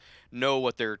does know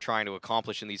what they're trying to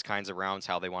accomplish in these kinds of rounds,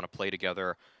 how they want to play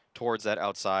together towards that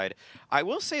outside. I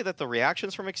will say that the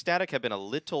reactions from Ecstatic have been a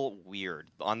little weird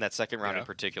on that second round in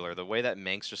particular. The way that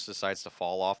Manx just decides to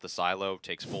fall off the silo,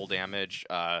 takes full damage.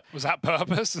 Was that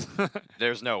purpose?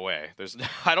 There's no way.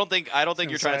 I don't think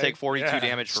you're trying to take 42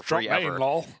 damage for free ever.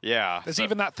 Lol. Yeah. There's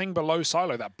even that thing below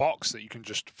silo, that box that you can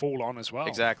just fall on as well.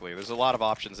 Exactly. There's a lot of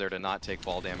options there to not take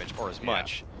fall damage or as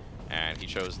much, and he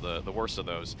chose the worst of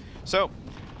those. So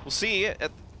we'll see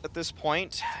at this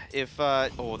point if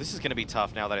oh, this is going to be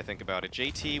tough now that I think about it.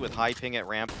 JT with high ping at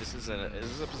ramp, this is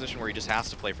a position where he just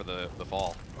has to play for the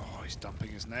fall. Oh, he's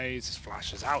dumping his nades, his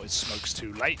flash is out, his smoke's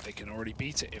too late. They can already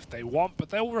beat it if they want,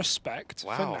 but they'll respect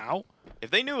for now.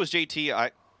 If they knew it was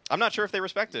JT, I'm not sure if they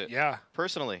respect it. Yeah.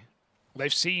 Personally.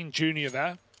 They've seen Junior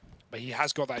there, but he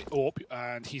has got that AWP,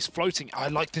 and he's floating. I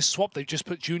like this swap. They've just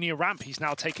put Junior ramp. He's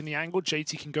now taking the angle.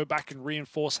 JT can go back and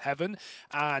reinforce Heaven.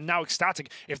 And now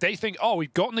Ecstatic, if they think, oh,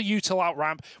 we've gotten the util out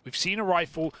ramp, we've seen a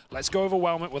rifle, let's go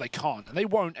overwhelm it. Well, they can't, and they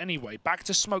won't anyway. Back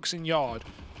to smokes in yard.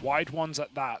 Wide ones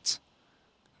at that.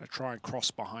 Gonna try and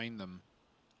cross behind them.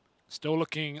 Still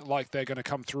looking like they're going to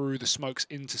come through the smokes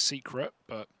into secret,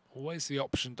 but always the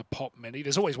option to pop mini.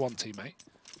 There's always one teammate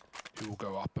who will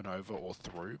go up and over or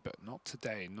through, but not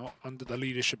today, not under the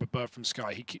leadership of Bird from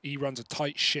Sky. He runs a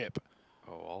tight ship.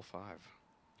 Oh, all 5.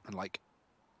 And like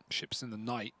ships in the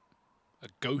night, a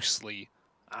ghostly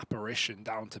apparition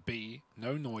down to B.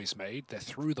 No noise made. They're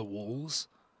through the walls.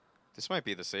 This might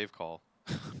be the save call.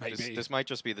 Maybe. This might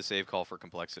just be the save call for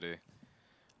Complexity.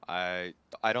 I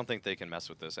don't think they can mess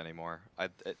with this anymore.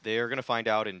 They are going to find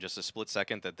out in just a split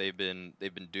second that they've been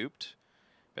duped.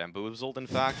 Bamboozled, in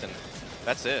fact, and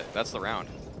that's it. That's the round.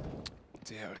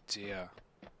 Dear, oh dear.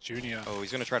 Junior. Oh, he's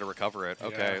going to try to recover it.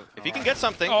 Okay. Yeah. If he can get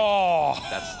something. Oh!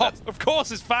 That's of course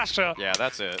it's Fasher. Yeah,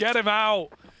 that's it. Get him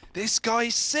out. This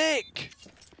guy's sick.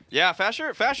 Yeah,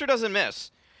 Fasher doesn't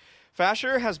miss.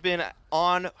 Fasher has been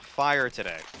on fire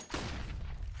today.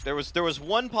 There was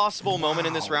one possible moment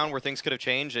in this round where things could have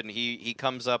changed, and he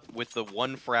comes up with the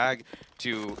one frag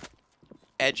to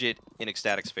edge it in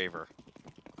Ecstatic's favor.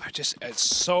 It's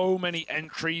so many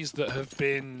entries that have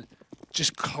been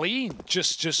just clean,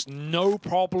 just no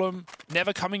problem,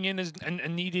 never coming in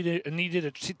and needed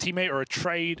a teammate or a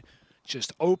trade,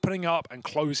 just opening up and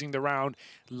closing the round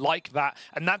like that.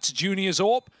 And that's Junior's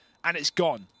AWP, and it's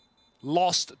gone.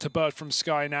 Lost to Bird from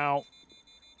Sky now.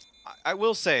 I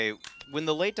will say, when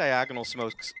the late diagonal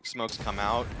smokes come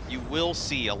out, you will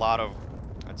see a lot of,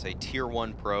 I'd say, Tier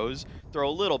 1 pros throw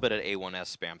a little bit of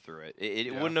A1S spam through it.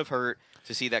 It wouldn't have hurt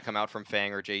to see that come out from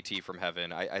Fang or JT from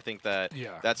Heaven. I think that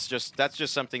that's just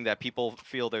something that people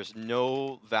feel there's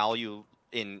no value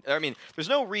in. I mean, there's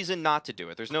no reason not to do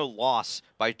it. There's no loss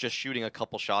by just shooting a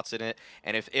couple shots in it.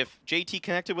 And if JT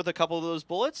connected with a couple of those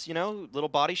bullets, you know, little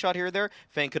body shot here or there,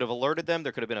 Fang could have alerted them.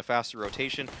 There could have been a faster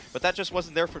rotation. But that just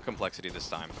wasn't there for Complexity this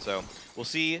time. So we'll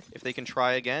see if they can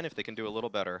try again, if they can do a little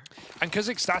better. And because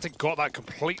Ecstatic got that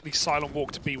completely silent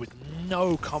walk to B with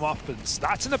no comeuppance,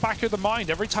 that's in the back of the mind.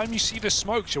 Every time you see the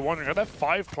smokes, you're wondering, are there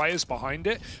 5 players behind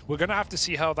it? We're going to have to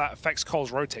see how that affects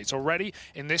Cole's rotates. Already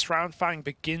in this round, Fang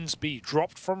begins B,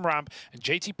 dropped from ramp, and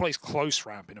JT plays close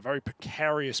ramp in a very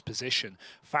precarious position.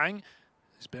 Fang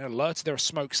has been alerted there are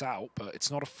smokes out, but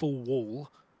it's not a full wall.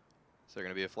 Is there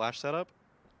going to be a flash setup?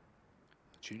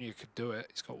 Junior could do it.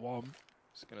 He's got one.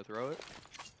 Just going to throw it.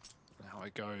 Now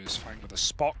it goes. Fang with a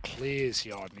spot, clears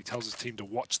yard, and he tells his team to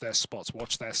watch their spots,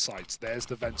 watch their sights. There's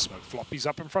the vent smoke. Floppy's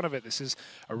up in front of it. This is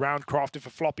a round crafted for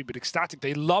Floppy, but Ecstatic,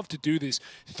 they love to do this,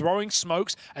 throwing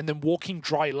smokes and then walking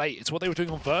dry late. It's what they were doing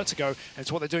on Vertigo, and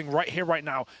it's what they're doing right here, right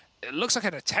now. It looks like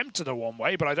an attempt at a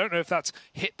one-way, but I don't know if that's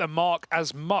hit the mark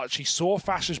as much. He saw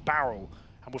Fash's barrel,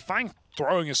 and with Fang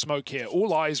throwing a smoke here,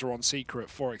 all eyes are on Secret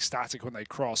for Ecstatic when they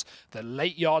cross. The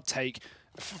late yard take,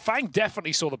 Fang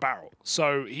definitely saw the barrel,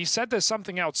 so he said there's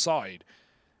something outside.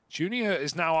 Junior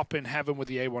is now up in Heaven with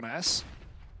the A1S,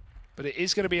 but it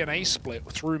is going to be an A split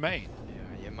through main.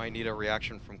 Yeah, you might need a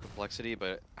reaction from Complexity,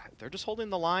 but they're just holding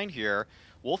the line here.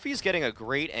 Wolfie's getting a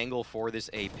great angle for this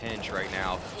A pinch right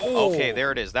now. Oh. Okay,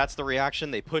 there it is. That's the reaction.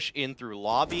 They push in through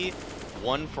lobby.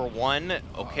 1 for 1.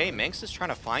 Okay, Manx is trying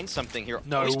to find something here.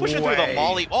 No he's pushing way. through the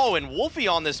molly. Oh, and Wolfie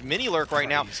on this mini lurk right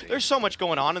now. There's so much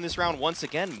going on in this round. Once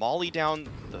again, molly down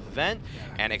the vent.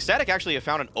 And Ecstatic actually have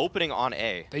found an opening on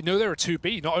A. They know they're a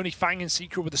 2B. Not only Fang and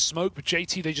Secret with the smoke, but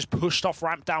JT, they just pushed off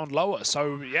ramp down lower.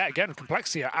 So, yeah, again,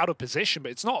 Complexity are out of position,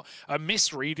 but it's not a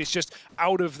misread. It's just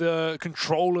out of the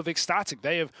control of Ecstatic.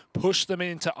 They have pushed them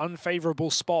into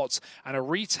unfavorable spots, and a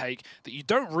retake that you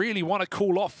don't really want to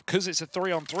call off because it's a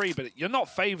 3-on-3, but you're not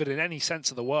favored in any sense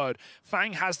of the word.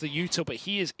 Fang has the util, but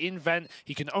he is in vent.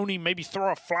 He can only maybe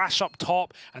throw a flash up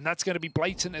top, and that's going to be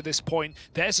blatant at this point.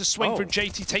 There's a swing from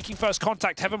JT taking first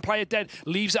contact. Heaven player dead,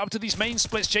 leaves it up to these main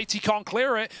splits. JT can't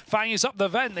clear it. Fang is up the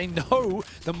vent. They know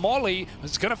the molly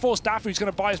is going to force Dafu. He's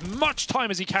going to buy as much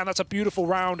time as he can. That's a beautiful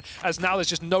round, as now there's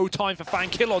just no time for Fang.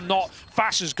 Kill or not,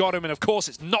 Fash has got him, and of course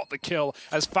it's not the kill,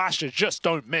 as Fasher just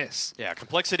don't miss. Yeah,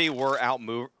 Complexity were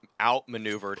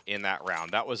outmaneuvered in that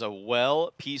round. That was a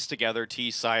well pieced together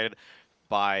T-side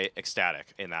by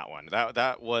Ecstatic in that one.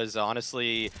 That was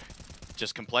honestly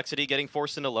just Complexity getting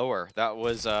forced into lower. That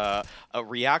was a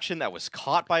reaction that was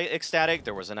caught by Ecstatic.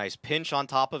 There was a nice pinch on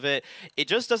top of it. It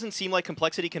just doesn't seem like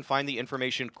Complexity can find the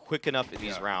information quick enough in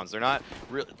these rounds. They're not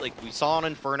really, like we saw on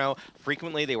Inferno,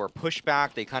 frequently they were pushed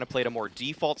back. They kind of played a more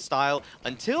default style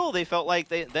until they felt like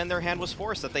then their hand was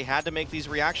forced, that they had to make these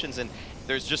reactions, and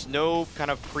there's just no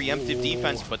kind of preemptive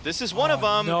defense, but this is one of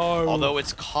them. No. Although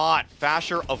it's caught.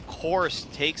 Fasher, of course,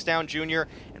 takes down Junior,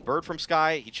 and Bird from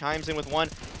Sky, he chimes in with one.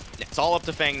 It's all up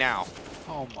to Fang now.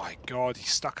 Oh my god, he's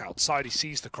stuck outside. He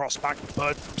sees the cross back.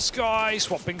 Bird from Sky,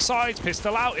 swapping sides,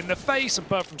 pistol out in the face, and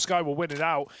Bird from Sky will win it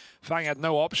out. Fang had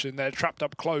no option there, trapped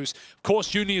up close. Of course,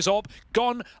 Junior's op,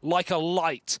 gone like a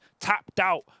light, tapped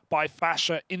out by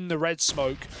Fasher in the red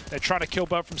smoke. They're trying to kill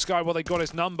Bird from Sky while they got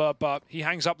his number, but he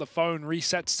hangs up the phone,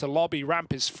 resets to lobby.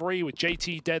 Ramp is free with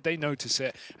JT dead. They notice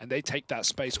it, and they take that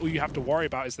space. All you have to worry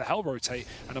about is the hell rotate,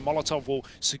 and a Molotov will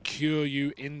secure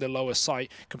you in the lower site.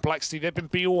 Complexity, they've been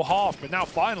B all half, but now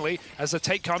finally, as the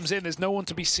take comes in, there's no one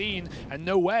to be seen and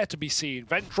nowhere to be seen.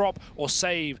 Vent drop or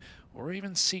save, or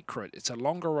even Secret. It's a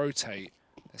longer rotate.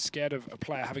 They're scared of a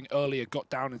player having earlier got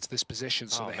down into this position,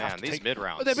 so they have to these take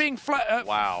mid-rounds. But they're being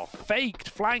faked,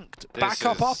 flanked, back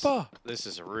up upper. This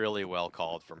is really well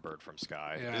called from Bird from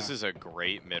Sky. Yeah. This is a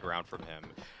great mid-round from him.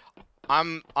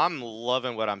 I'm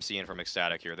loving what I'm seeing from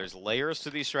Ecstatic here. There's layers to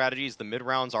these strategies. The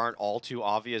mid-rounds aren't all too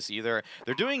obvious either.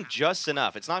 They're doing just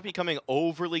enough. It's not becoming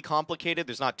overly complicated.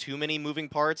 There's not too many moving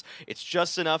parts. It's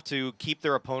just enough to keep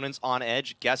their opponents on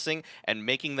edge, guessing, and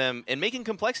making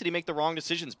Complexity make the wrong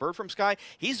decisions. Bird from Sky,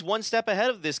 he's one step ahead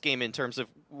of this game in terms of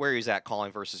where he's at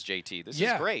calling versus JT. This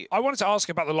is great. I wanted to ask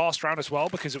about the last round as well,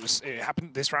 because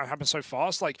this round happened so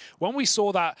fast. Like when we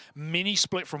saw that mini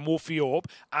split from Wolfie Orb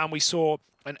and we saw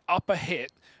an upper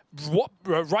hit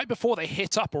right before they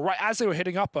hit up, or right as they were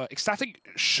hitting up, Ecstatic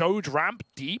showed ramp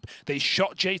deep. They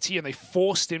shot JT and they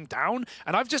forced him down.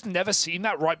 And I've just never seen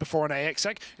that right before an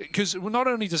AXX, because not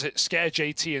only does it scare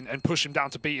JT and push him down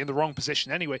to be in the wrong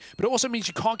position anyway, but it also means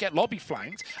you can't get lobby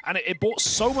flanked. And it bought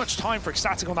so much time for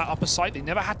Ecstatic on that upper side. They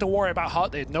never had to worry about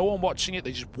hurt. They had no one watching it.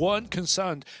 They just weren't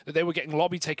concerned that they were getting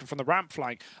lobby taken from the ramp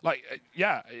flank. Like,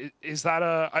 yeah, is that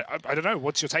I don't know.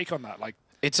 What's your take on that? Like,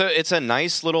 it's a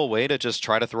nice little way to just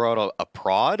try to throw out a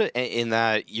prod, in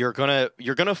that you're gonna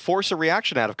force a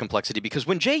reaction out of Complexity, because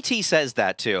when JT says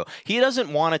that too, he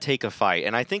doesn't want to take a fight,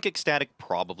 and I think Ecstatic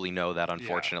probably know that,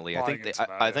 unfortunately. Yeah,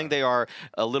 I think they are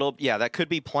a little, that could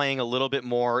be playing a little bit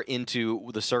more into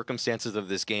the circumstances of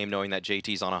this game, knowing that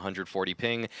JT's on 140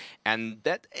 ping, and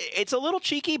that it's a little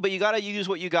cheeky, but you got to use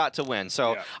what you got to win.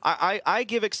 So I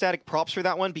give Ecstatic props for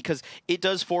that one, because it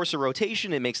does force a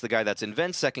rotation. It makes the guy that's in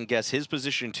vent second guess his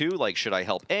position too, like, should I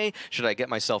help A? Should I get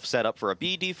myself set up for a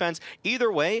B defense?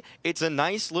 Either way, it's a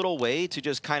nice little way to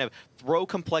just kind of throw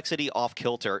Complexity off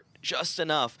kilter just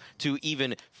enough to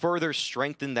even further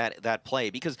strengthen that play.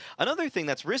 Because another thing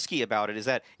that's risky about it is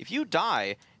that if you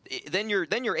die, then your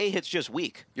A hit's just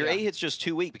weak. Your A hit's just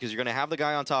too weak, because you're going to have the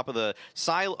guy on top of the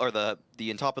silo, or the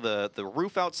on top of the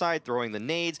roof outside throwing the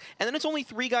nades, and then it's only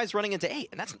 3 guys running into A,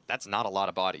 and that's not a lot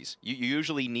of bodies. You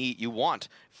usually want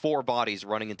 4 bodies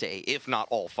running into A, if not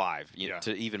all 5,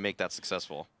 to even make that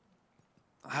successful.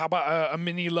 How about a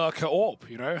mini lurker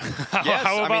AWP, you know? Yes,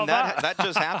 how about that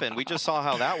just happened. We just saw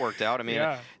how that worked out. I mean,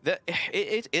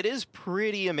 it is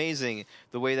pretty amazing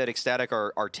the way that Ecstatic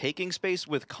are taking space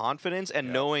with confidence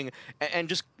and knowing, and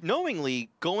just knowingly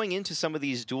going into some of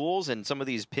these duels and some of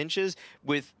these pinches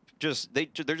with they're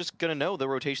just gonna know the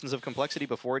rotations of Complexity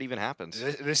before it even happens.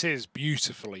 This is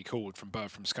beautifully called from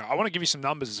Bird from Sky. I want to give you some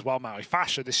numbers as well, Maui.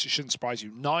 Fasher, this shouldn't surprise you.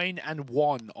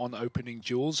 9-1 on opening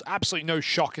duels. Absolutely no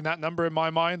shock in that number in my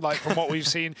mind. Like, from what we've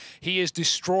seen, he has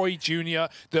destroyed Junior.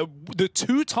 The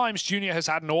 2 times Junior has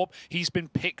had an AWP, he's been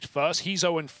picked first. He's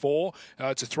 0-4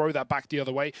 to throw that back the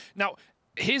other way. Now,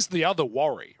 here's the other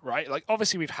worry, right? Like,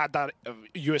 obviously, we've had that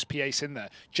USP ace in there.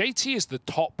 JT is the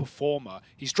top performer.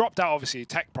 He's dropped out, obviously,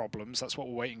 tech problems. That's what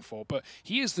we're waiting for. But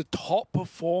he is the top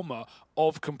performer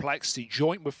of Complexity,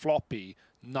 joint with Floppy,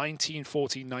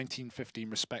 1914, 1915,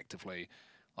 respectively.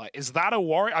 Like, is that a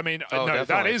worry? I mean, no, definitely.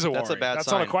 That is a worry. That's a bad That's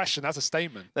sign. not a question. That's a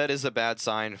statement. That is a bad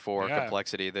sign for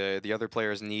Complexity. The other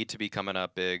players need to be coming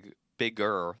up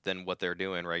bigger than what they're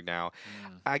doing right now.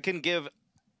 I can give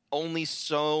only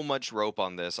so much rope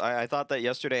on this. I thought that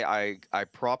yesterday I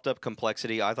propped up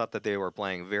Complexity. I thought that they were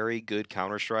playing very good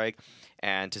Counter-Strike.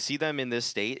 And to see them in this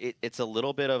state, it's a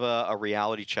little bit of a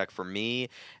reality check for me,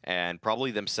 and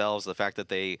probably themselves, the fact that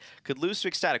they could lose to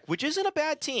Ecstatic, which isn't a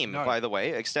bad team, by the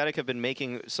way. Ecstatic have been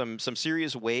making some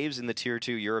serious waves in the Tier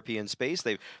 2 European space.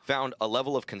 They've found a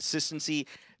level of consistency,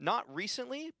 not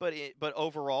recently, but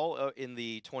overall in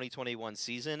the 2021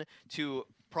 season, to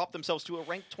prop themselves to a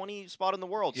ranked 20 spot in the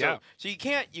world. So you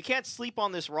can't sleep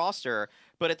on this roster,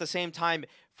 but at the same time,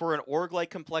 for an org like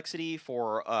Complexity,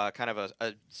 for kind of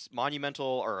a monumental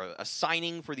or a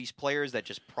signing for these players that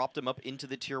just propped them up into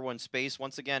the Tier 1 space.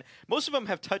 Once again, most of them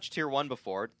have touched Tier 1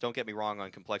 before. Don't get me wrong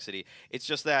on Complexity. It's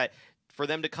just that for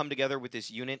them to come together with this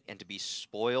unit and to be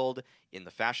spoiled in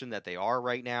the fashion that they are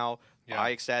right now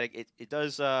by Ecstatic, it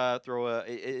does throw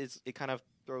it kind of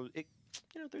throws it.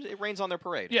 It rains on their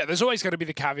parade. Yeah, there's always going to be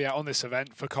the caveat on this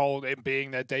event for Cold, it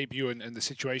being their debut and the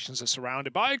situations that surround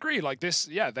it. But I agree, like this,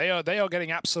 they are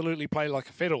getting absolutely played like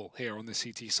a fiddle here on the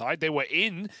CT side. They were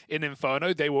in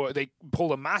Inferno. They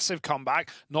pulled a massive comeback,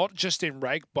 not just in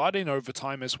reg, but in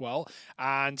overtime as well.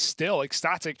 And still,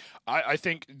 Ecstatic, I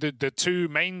think the 2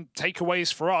 main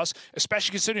takeaways for us,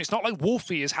 especially considering it's not like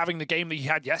Wolfie is having the game that he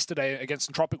had yesterday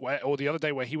against Entropic, or the other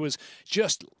day, where he was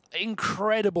just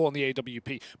incredible on the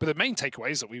AWP. But the main takeaways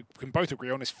that we can both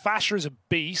agree on is Fasher is a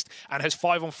beast and has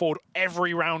 5-on-4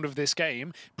 every round of this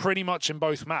game, pretty much in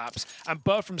both maps. And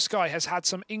Bird from Sky has had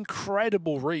some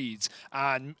incredible reads,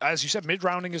 and as you said,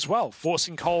 mid-rounding as well,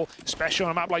 forcing Cole, especially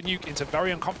on a map like Nuke, into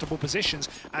very uncomfortable positions.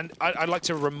 And I'd like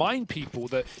to remind people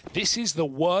that this is the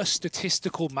worst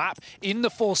statistical map in the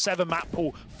full 7 map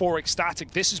pool for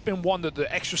Ecstatic. This has been one that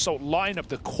the Extra Salt lineup,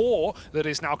 the core that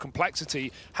is now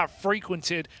Complexity, have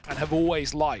frequented and have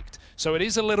always liked. So it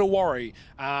is a little worry,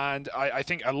 and I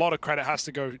think a lot of credit has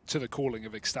to go to the calling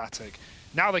of Ecstatic.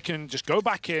 Now they can just go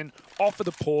back in, offer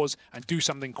the pause, and do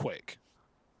something quick.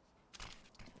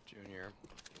 Junior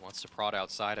wants to prod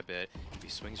outside a bit. If he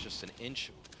swings just an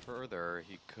inch further,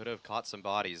 he could have caught some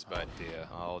bodies, but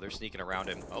they're sneaking around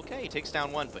him. Okay, he takes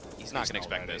down one, but he's not going to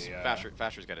expect this.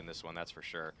 Fasher's getting this one, that's for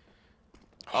sure.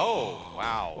 Oh,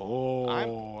 wow.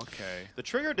 Oh, okay. The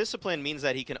trigger discipline means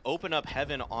that he can open up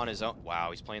heaven on his own.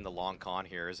 Wow, he's playing the long con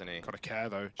here, isn't he? Gotta care,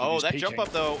 though. Oh, that jump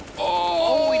up, though.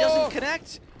 Oh! Oh, he doesn't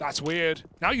connect. That's weird.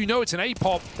 Now you know it's an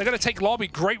A-pop. They're going to take lobby.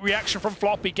 Great reaction from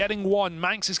Floppy, getting one.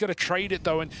 Manx is going to trade it,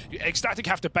 though, and Ecstatic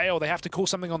have to bail. They have to call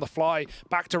something on the fly.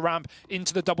 Back to ramp,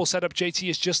 into the double setup. JT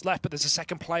is just left, but there's a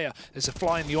second player. There's a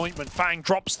fly in the ointment. Fang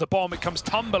drops the bomb. It comes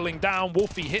tumbling down.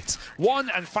 Wolfie hits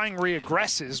one, and Fang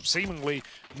re-aggresses, seemingly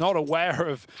not aware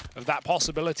of that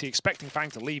possibility, expecting Fang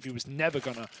to leave. He was never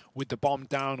going to, with the bomb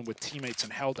down, with teammates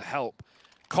and hell to help.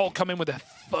 Cole come in with a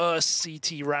first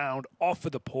CT round off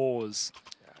of the pause.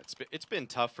 It's been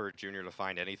tough for Junior to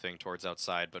find anything towards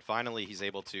outside, but finally he's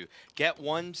able to get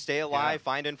one, stay alive,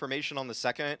 find information on the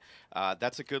second.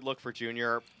 That's a good look for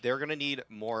Junior. They're going to need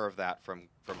more of that from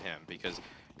him, because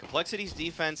Complexity's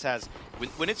defense has,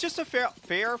 when it's just a fair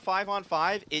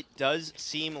 5-on-5, it does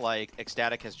seem like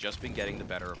Ecstatic has just been getting the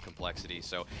better of Complexity.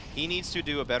 So he needs to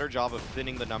do a better job of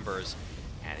thinning the numbers,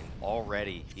 and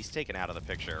already he's taken out of the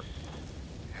picture.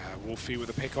 Wolfie with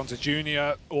a pick onto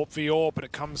Junior, AWP v AWP, but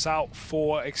it comes out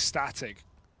for Ecstatic.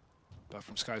 But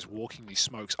from Sky's walking these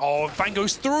smokes. Oh, Fang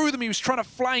goes through them. He was trying to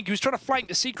flank. He was trying to flank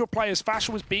the secret players.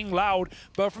 Fasher was being loud.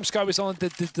 Bird from Sky was on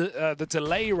the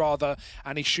delay, rather,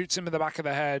 and he shoots him in the back of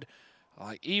the head.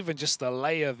 Like, even just the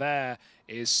layer there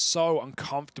is so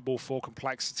uncomfortable for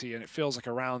Complexity, and it feels like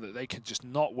a round that they can just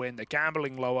not win. They're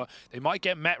gambling lower. They might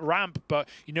get met ramp, but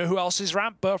you know who else is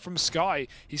ramp? Bird from Sky.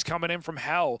 He's coming in from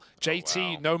hell.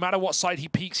 JT, no matter what side he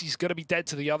peeks, he's going to be dead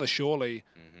to the other, surely.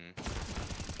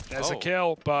 There's a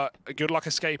kill, but good luck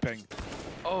escaping.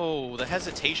 Oh, the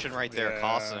hesitation right there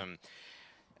cost him.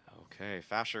 Okay,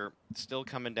 Fasher still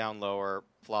coming down lower.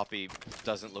 Floppy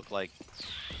doesn't look like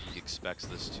he expects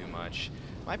this too much.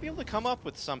 Might be able to come up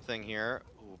with something here.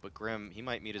 Ooh, but Grim, he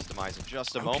might meet his demise in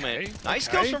just a moment. Nice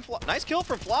kill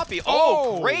from Floppy.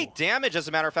 Oh, great damage, as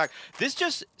a matter of fact. This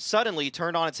just suddenly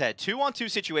turned on its head. 2-on-2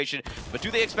 situation, but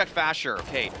do they expect Fasher?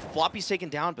 Okay, Floppy's taken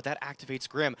down, but that activates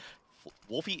Grim.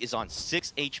 Wolfie is on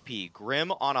 6 HP,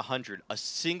 Grim on 100. A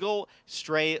single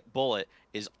stray bullet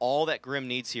is all that Grim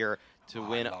needs here to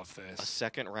win a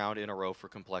second round in a row for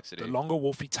Complexity. The longer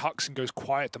Wolfie tucks and goes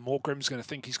quiet, the more Grim's going to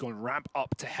think he's going to ramp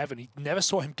up to heaven. He never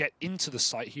saw him get into the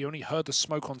site. He only heard the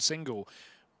smoke on single.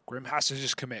 Grim has to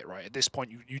just commit, right? At this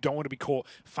point, you don't want to be caught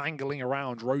fangling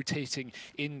around, rotating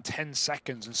in 10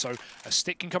 seconds. And so a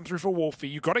stick can come through for Wolfie.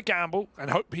 You've got to gamble and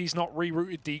hope he's not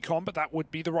rerouted decon, but that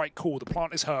would be the right call. The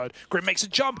plant is heard. Grim makes a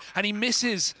jump, and he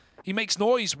misses. He makes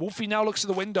noise. Wolfie now looks at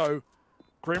the window.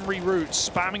 Grim reroutes,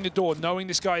 spamming the door, knowing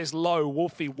this guy is low.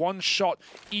 Wolfie, one shot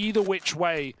either which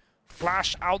way.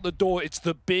 Flash out the door. It's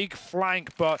the big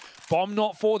flank, but bomb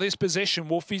not for this position.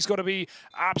 Wolfie's got to be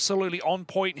absolutely on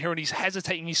point here, and he's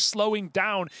hesitating. He's slowing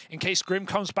down in case Grim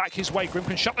comes back his way. Grim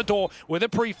can shut the door with a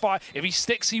pre-fire. If he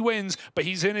sticks, he wins, but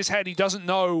he's in his head. He doesn't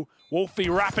know. Wolfie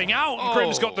wrapping out, and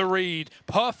Grim's got the read.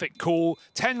 Perfect call.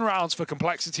 10 rounds for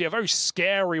Complexity. A very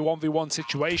scary 1v1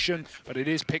 situation, but it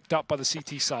is picked up by the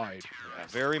CT side. Yeah,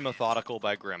 very methodical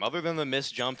by Grim. Other than the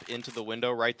missed jump into the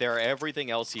window right there,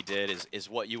 everything else he did is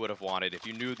what you would have wanted if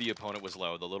you knew the opponent was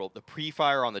low. The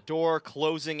pre-fire on the door,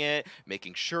 closing it,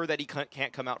 making sure that he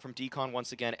can't come out from decon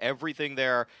once again. Everything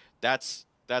there, that's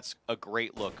a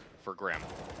great look for Grim.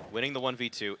 Winning the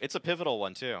 1v2, it's a pivotal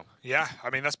one too. Yeah,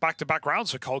 I mean, that's back-to-back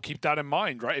rounds for Cole. Keep that in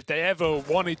mind, right? If they ever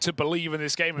wanted to believe in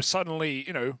this game and suddenly,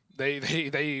 you know,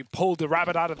 they pulled the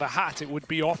rabbit out of the hat, it would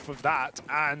be off of that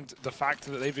and the fact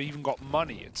that they've even got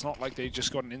money. It's not like they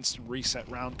just got an instant reset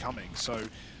round coming. So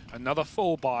another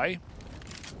full buy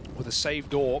with a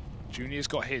saved AWP. Junior's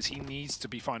got his. He needs to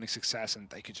be finding success, and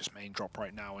they could just main drop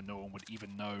right now and no one would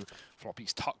even know.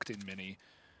 Floppy's tucked in mini.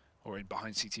 Or in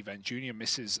behind CT vent. Junior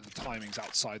misses the timings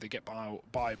outside. They get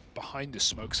by behind the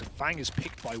smokes, and Fang is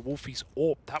picked by Wolfie's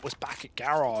AWP. That was back at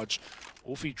Garage.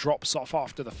 Wolfie drops off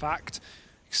after the fact.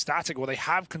 Ecstatic, well, they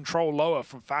have control lower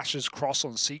from Fasher's cross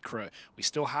on Secret. We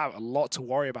still have a lot to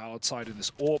worry about outside in this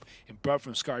AWP. In Bird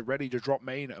from Sky, ready to drop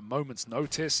main at a moment's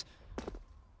notice.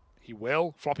 He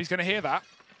will. Floppy's going to hear that.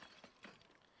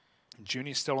 And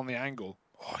Junior's still on the angle.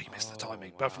 Oh, he missed the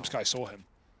timing. Wow. Bird from Sky saw him.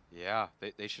 Yeah,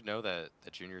 they should know that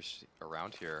Junior's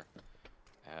around here.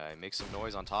 Make some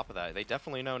noise on top of that. They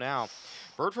definitely know now.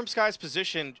 Bird from Sky's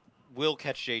position will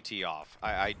catch JT off.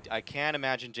 I can't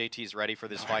imagine JT's ready for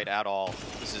this fight at all.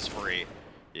 This is free.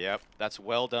 Yep, that's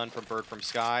well done from Bird from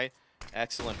Sky.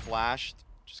 Excellent flash.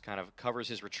 just kind of covers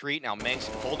his retreat. Now Manx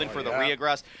holding for the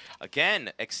reaggress.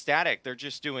 Again, Ecstatic, they're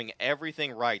just doing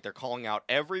everything right. They're calling out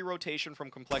every rotation from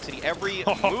Complexity. Every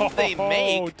move they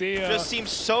make just seems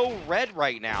so red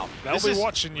right now. They'll be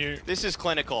watching you. This is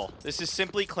clinical. This is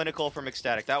simply clinical from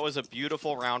Ecstatic. That was a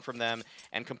beautiful round from them.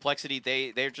 And Complexity,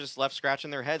 they're just left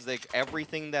scratching their heads.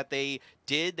 Everything that they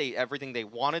did, everything they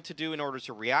wanted to do in order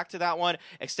to react to that one,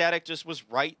 Ecstatic just was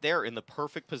right there in the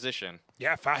perfect position.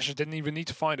 Yeah, Fasher didn't even need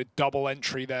to find a double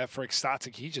entry there for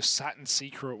Ecstatic. He just sat in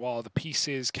secret while the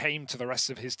pieces came to the rest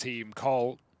of his team.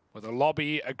 Cole with a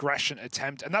lobby aggression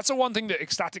attempt. And that's the one thing that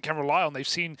Ecstatic can rely on. They've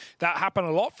seen that happen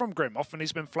a lot from Grim. Often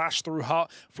he's been flashed through hut.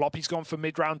 Floppy's gone for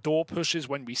mid-round door pushes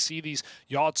when we see these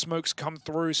yard smokes come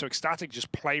through. So Ecstatic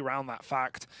just play around that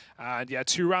fact. And yeah,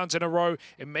 2 rounds in a row.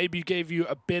 It maybe gave you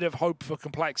a bit of hope for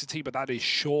Complexity, but that is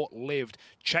short-lived.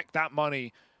 Check that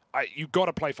money. You've got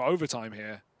to play for overtime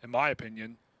here, in my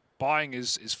opinion. Buying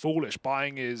is foolish.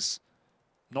 Buying is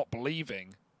not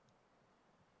believing.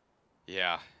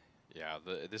 Yeah. Yeah,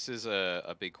 this is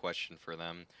a big question for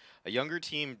them. A younger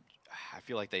team, I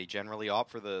feel like they generally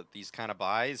opt for these kind of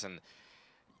buys, and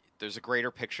there's a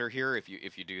greater picture here if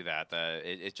you do that.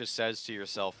 It just says to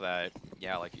yourself that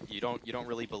like you don't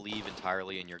really believe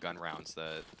entirely in your gun rounds.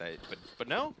 But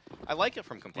no, I like it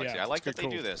from Complexity. I like that they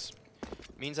do this.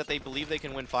 It means that they believe they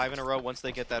can win 5 in a row once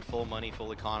they get that full money,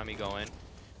 full economy going,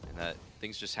 and that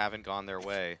things just haven't gone their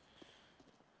way.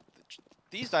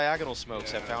 These diagonal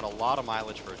smokes have found a lot of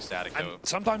mileage for Ecstatic, though. And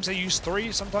sometimes they use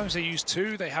 3, sometimes they use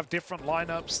 2. They have different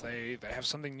lineups. They have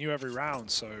something new every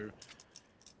round, so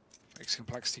makes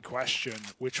Complexity question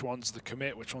which one's the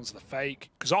commit, which one's the fake.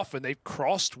 Because often they've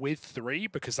crossed with 3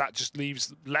 because that just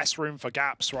leaves less room for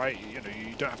gaps, right? You know,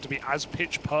 you don't have to be as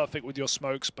pitch perfect with your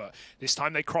smokes, but this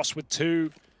time they cross with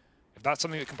 2. If that's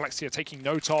something that Complexity are taking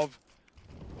note of,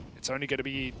 it's only going to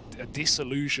be a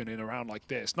disillusion in a round like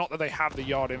this. Not that they have the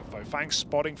yard info. Fang's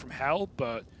spotting from hell,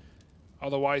 but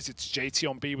otherwise it's JT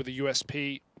on B with a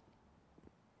USP.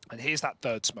 And here's that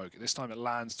 3rd smoke. This time it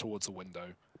lands towards the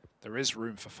window. There is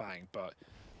room for Fang, but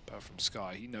from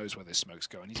Sky, he knows where this smoke's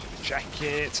going. He's going to check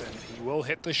it, and he will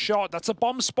hit the shot. That's a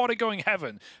bomb spotted going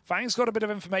heaven. Fang's got a bit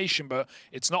of information, but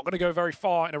it's not going to go very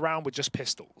far in a round with just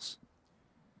pistols.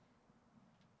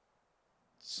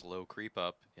 Slow creep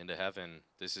up into heaven.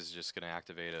 This is just going to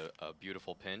activate a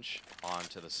beautiful pinch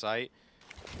onto the site.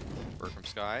 Bird from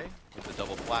Sky with the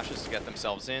double flashes to get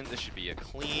themselves in. This should be a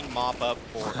clean mop up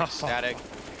for Ecstatic.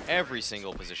 Every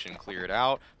single position cleared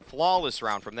out. Flawless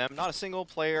round from them. Not a single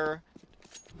player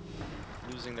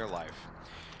losing their life.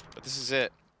 But this is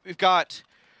it. We've got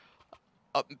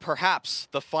perhaps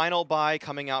the final buy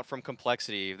coming out from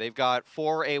Complexity. They've got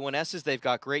 4 A1Ss. They've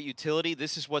got great utility.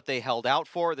 This is what they held out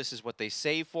for. This is what they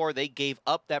saved for. They gave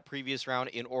up that previous round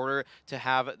in order to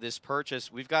have this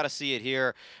purchase. We've got to see it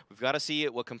here. We've got to see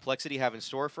what Complexity have in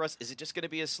store for us. Is it just going to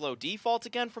be a slow default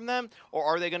again from them, or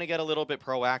are they going to get a little bit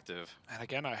proactive? And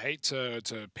again, I hate to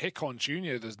pick on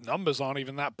Junior. The numbers aren't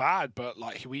even that bad, but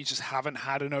like we just haven't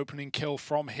had an opening kill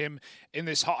from him in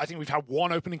this half. I think we've had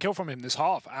 1 opening kill from him this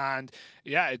half, and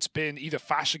yeah, it's been either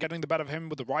Fasher getting the better of him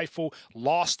with the rifle.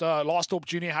 Last Orb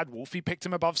Junior had Wolfie picked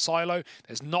him above Silo.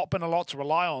 There's not been a lot to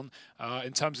rely on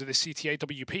in terms of the CTA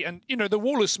WP. And, you know, the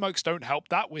wall of smokes don't help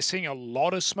that. We're seeing a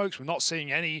lot of smokes. We're not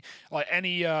seeing any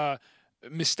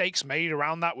mistakes made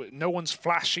around that. No one's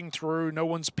flashing through. No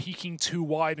one's peeking too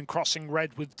wide and crossing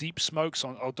red with deep smokes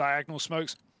or diagonal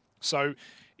smokes. So,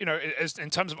 you know,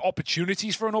 in terms of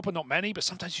opportunities for an AWP, not many, but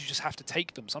sometimes you just have to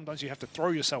take them. Sometimes you have to throw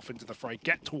yourself into the fray,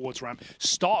 get towards ramp,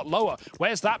 start lower.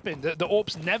 Where's that been? The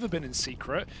AWP's never been in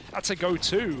secret. That's a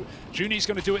go-to. Juni's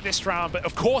going to do it this round, but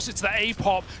of course it's the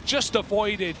A-pop. Just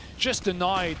avoided, just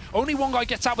denied. Only one guy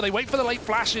gets out, but they wait for the late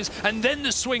flashes, and then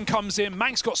the swing comes in.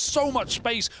 Mank's got so much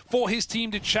space for his team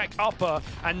to check upper,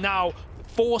 and now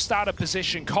forced out of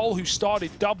position. Cole, who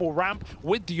started double ramp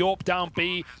with the AWP down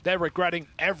B, they're regretting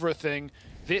everything.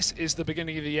 This is the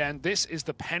beginning of the end. This is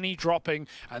the penny dropping,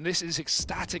 and this is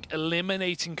Ecstatic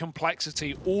eliminating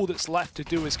Complexity. All that's left to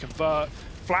do is convert.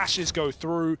 Flashes go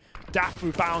through.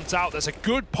 Dafu bounds out. There's a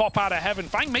good pop out of heaven.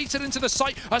 Fang makes it into the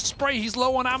site. A spray. He's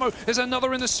low on ammo. There's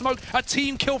another in the smoke. A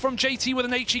team kill from JT with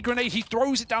an HE grenade. He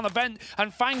throws it down the vent.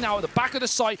 And Fang now at the back of the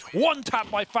site. One tap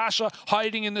by Fasher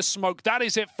hiding in the smoke. That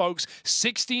is it, folks.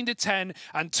 16-10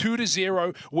 and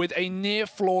 2-0 with a near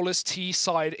flawless T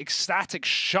side. Ecstatic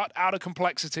shut out of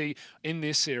Complexity in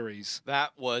this series.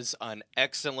 That was an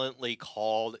excellently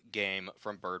called game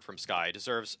from Bird from Sky.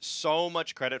 Deserves so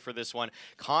much credit for this one.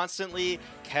 Constantly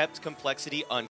kept Complexity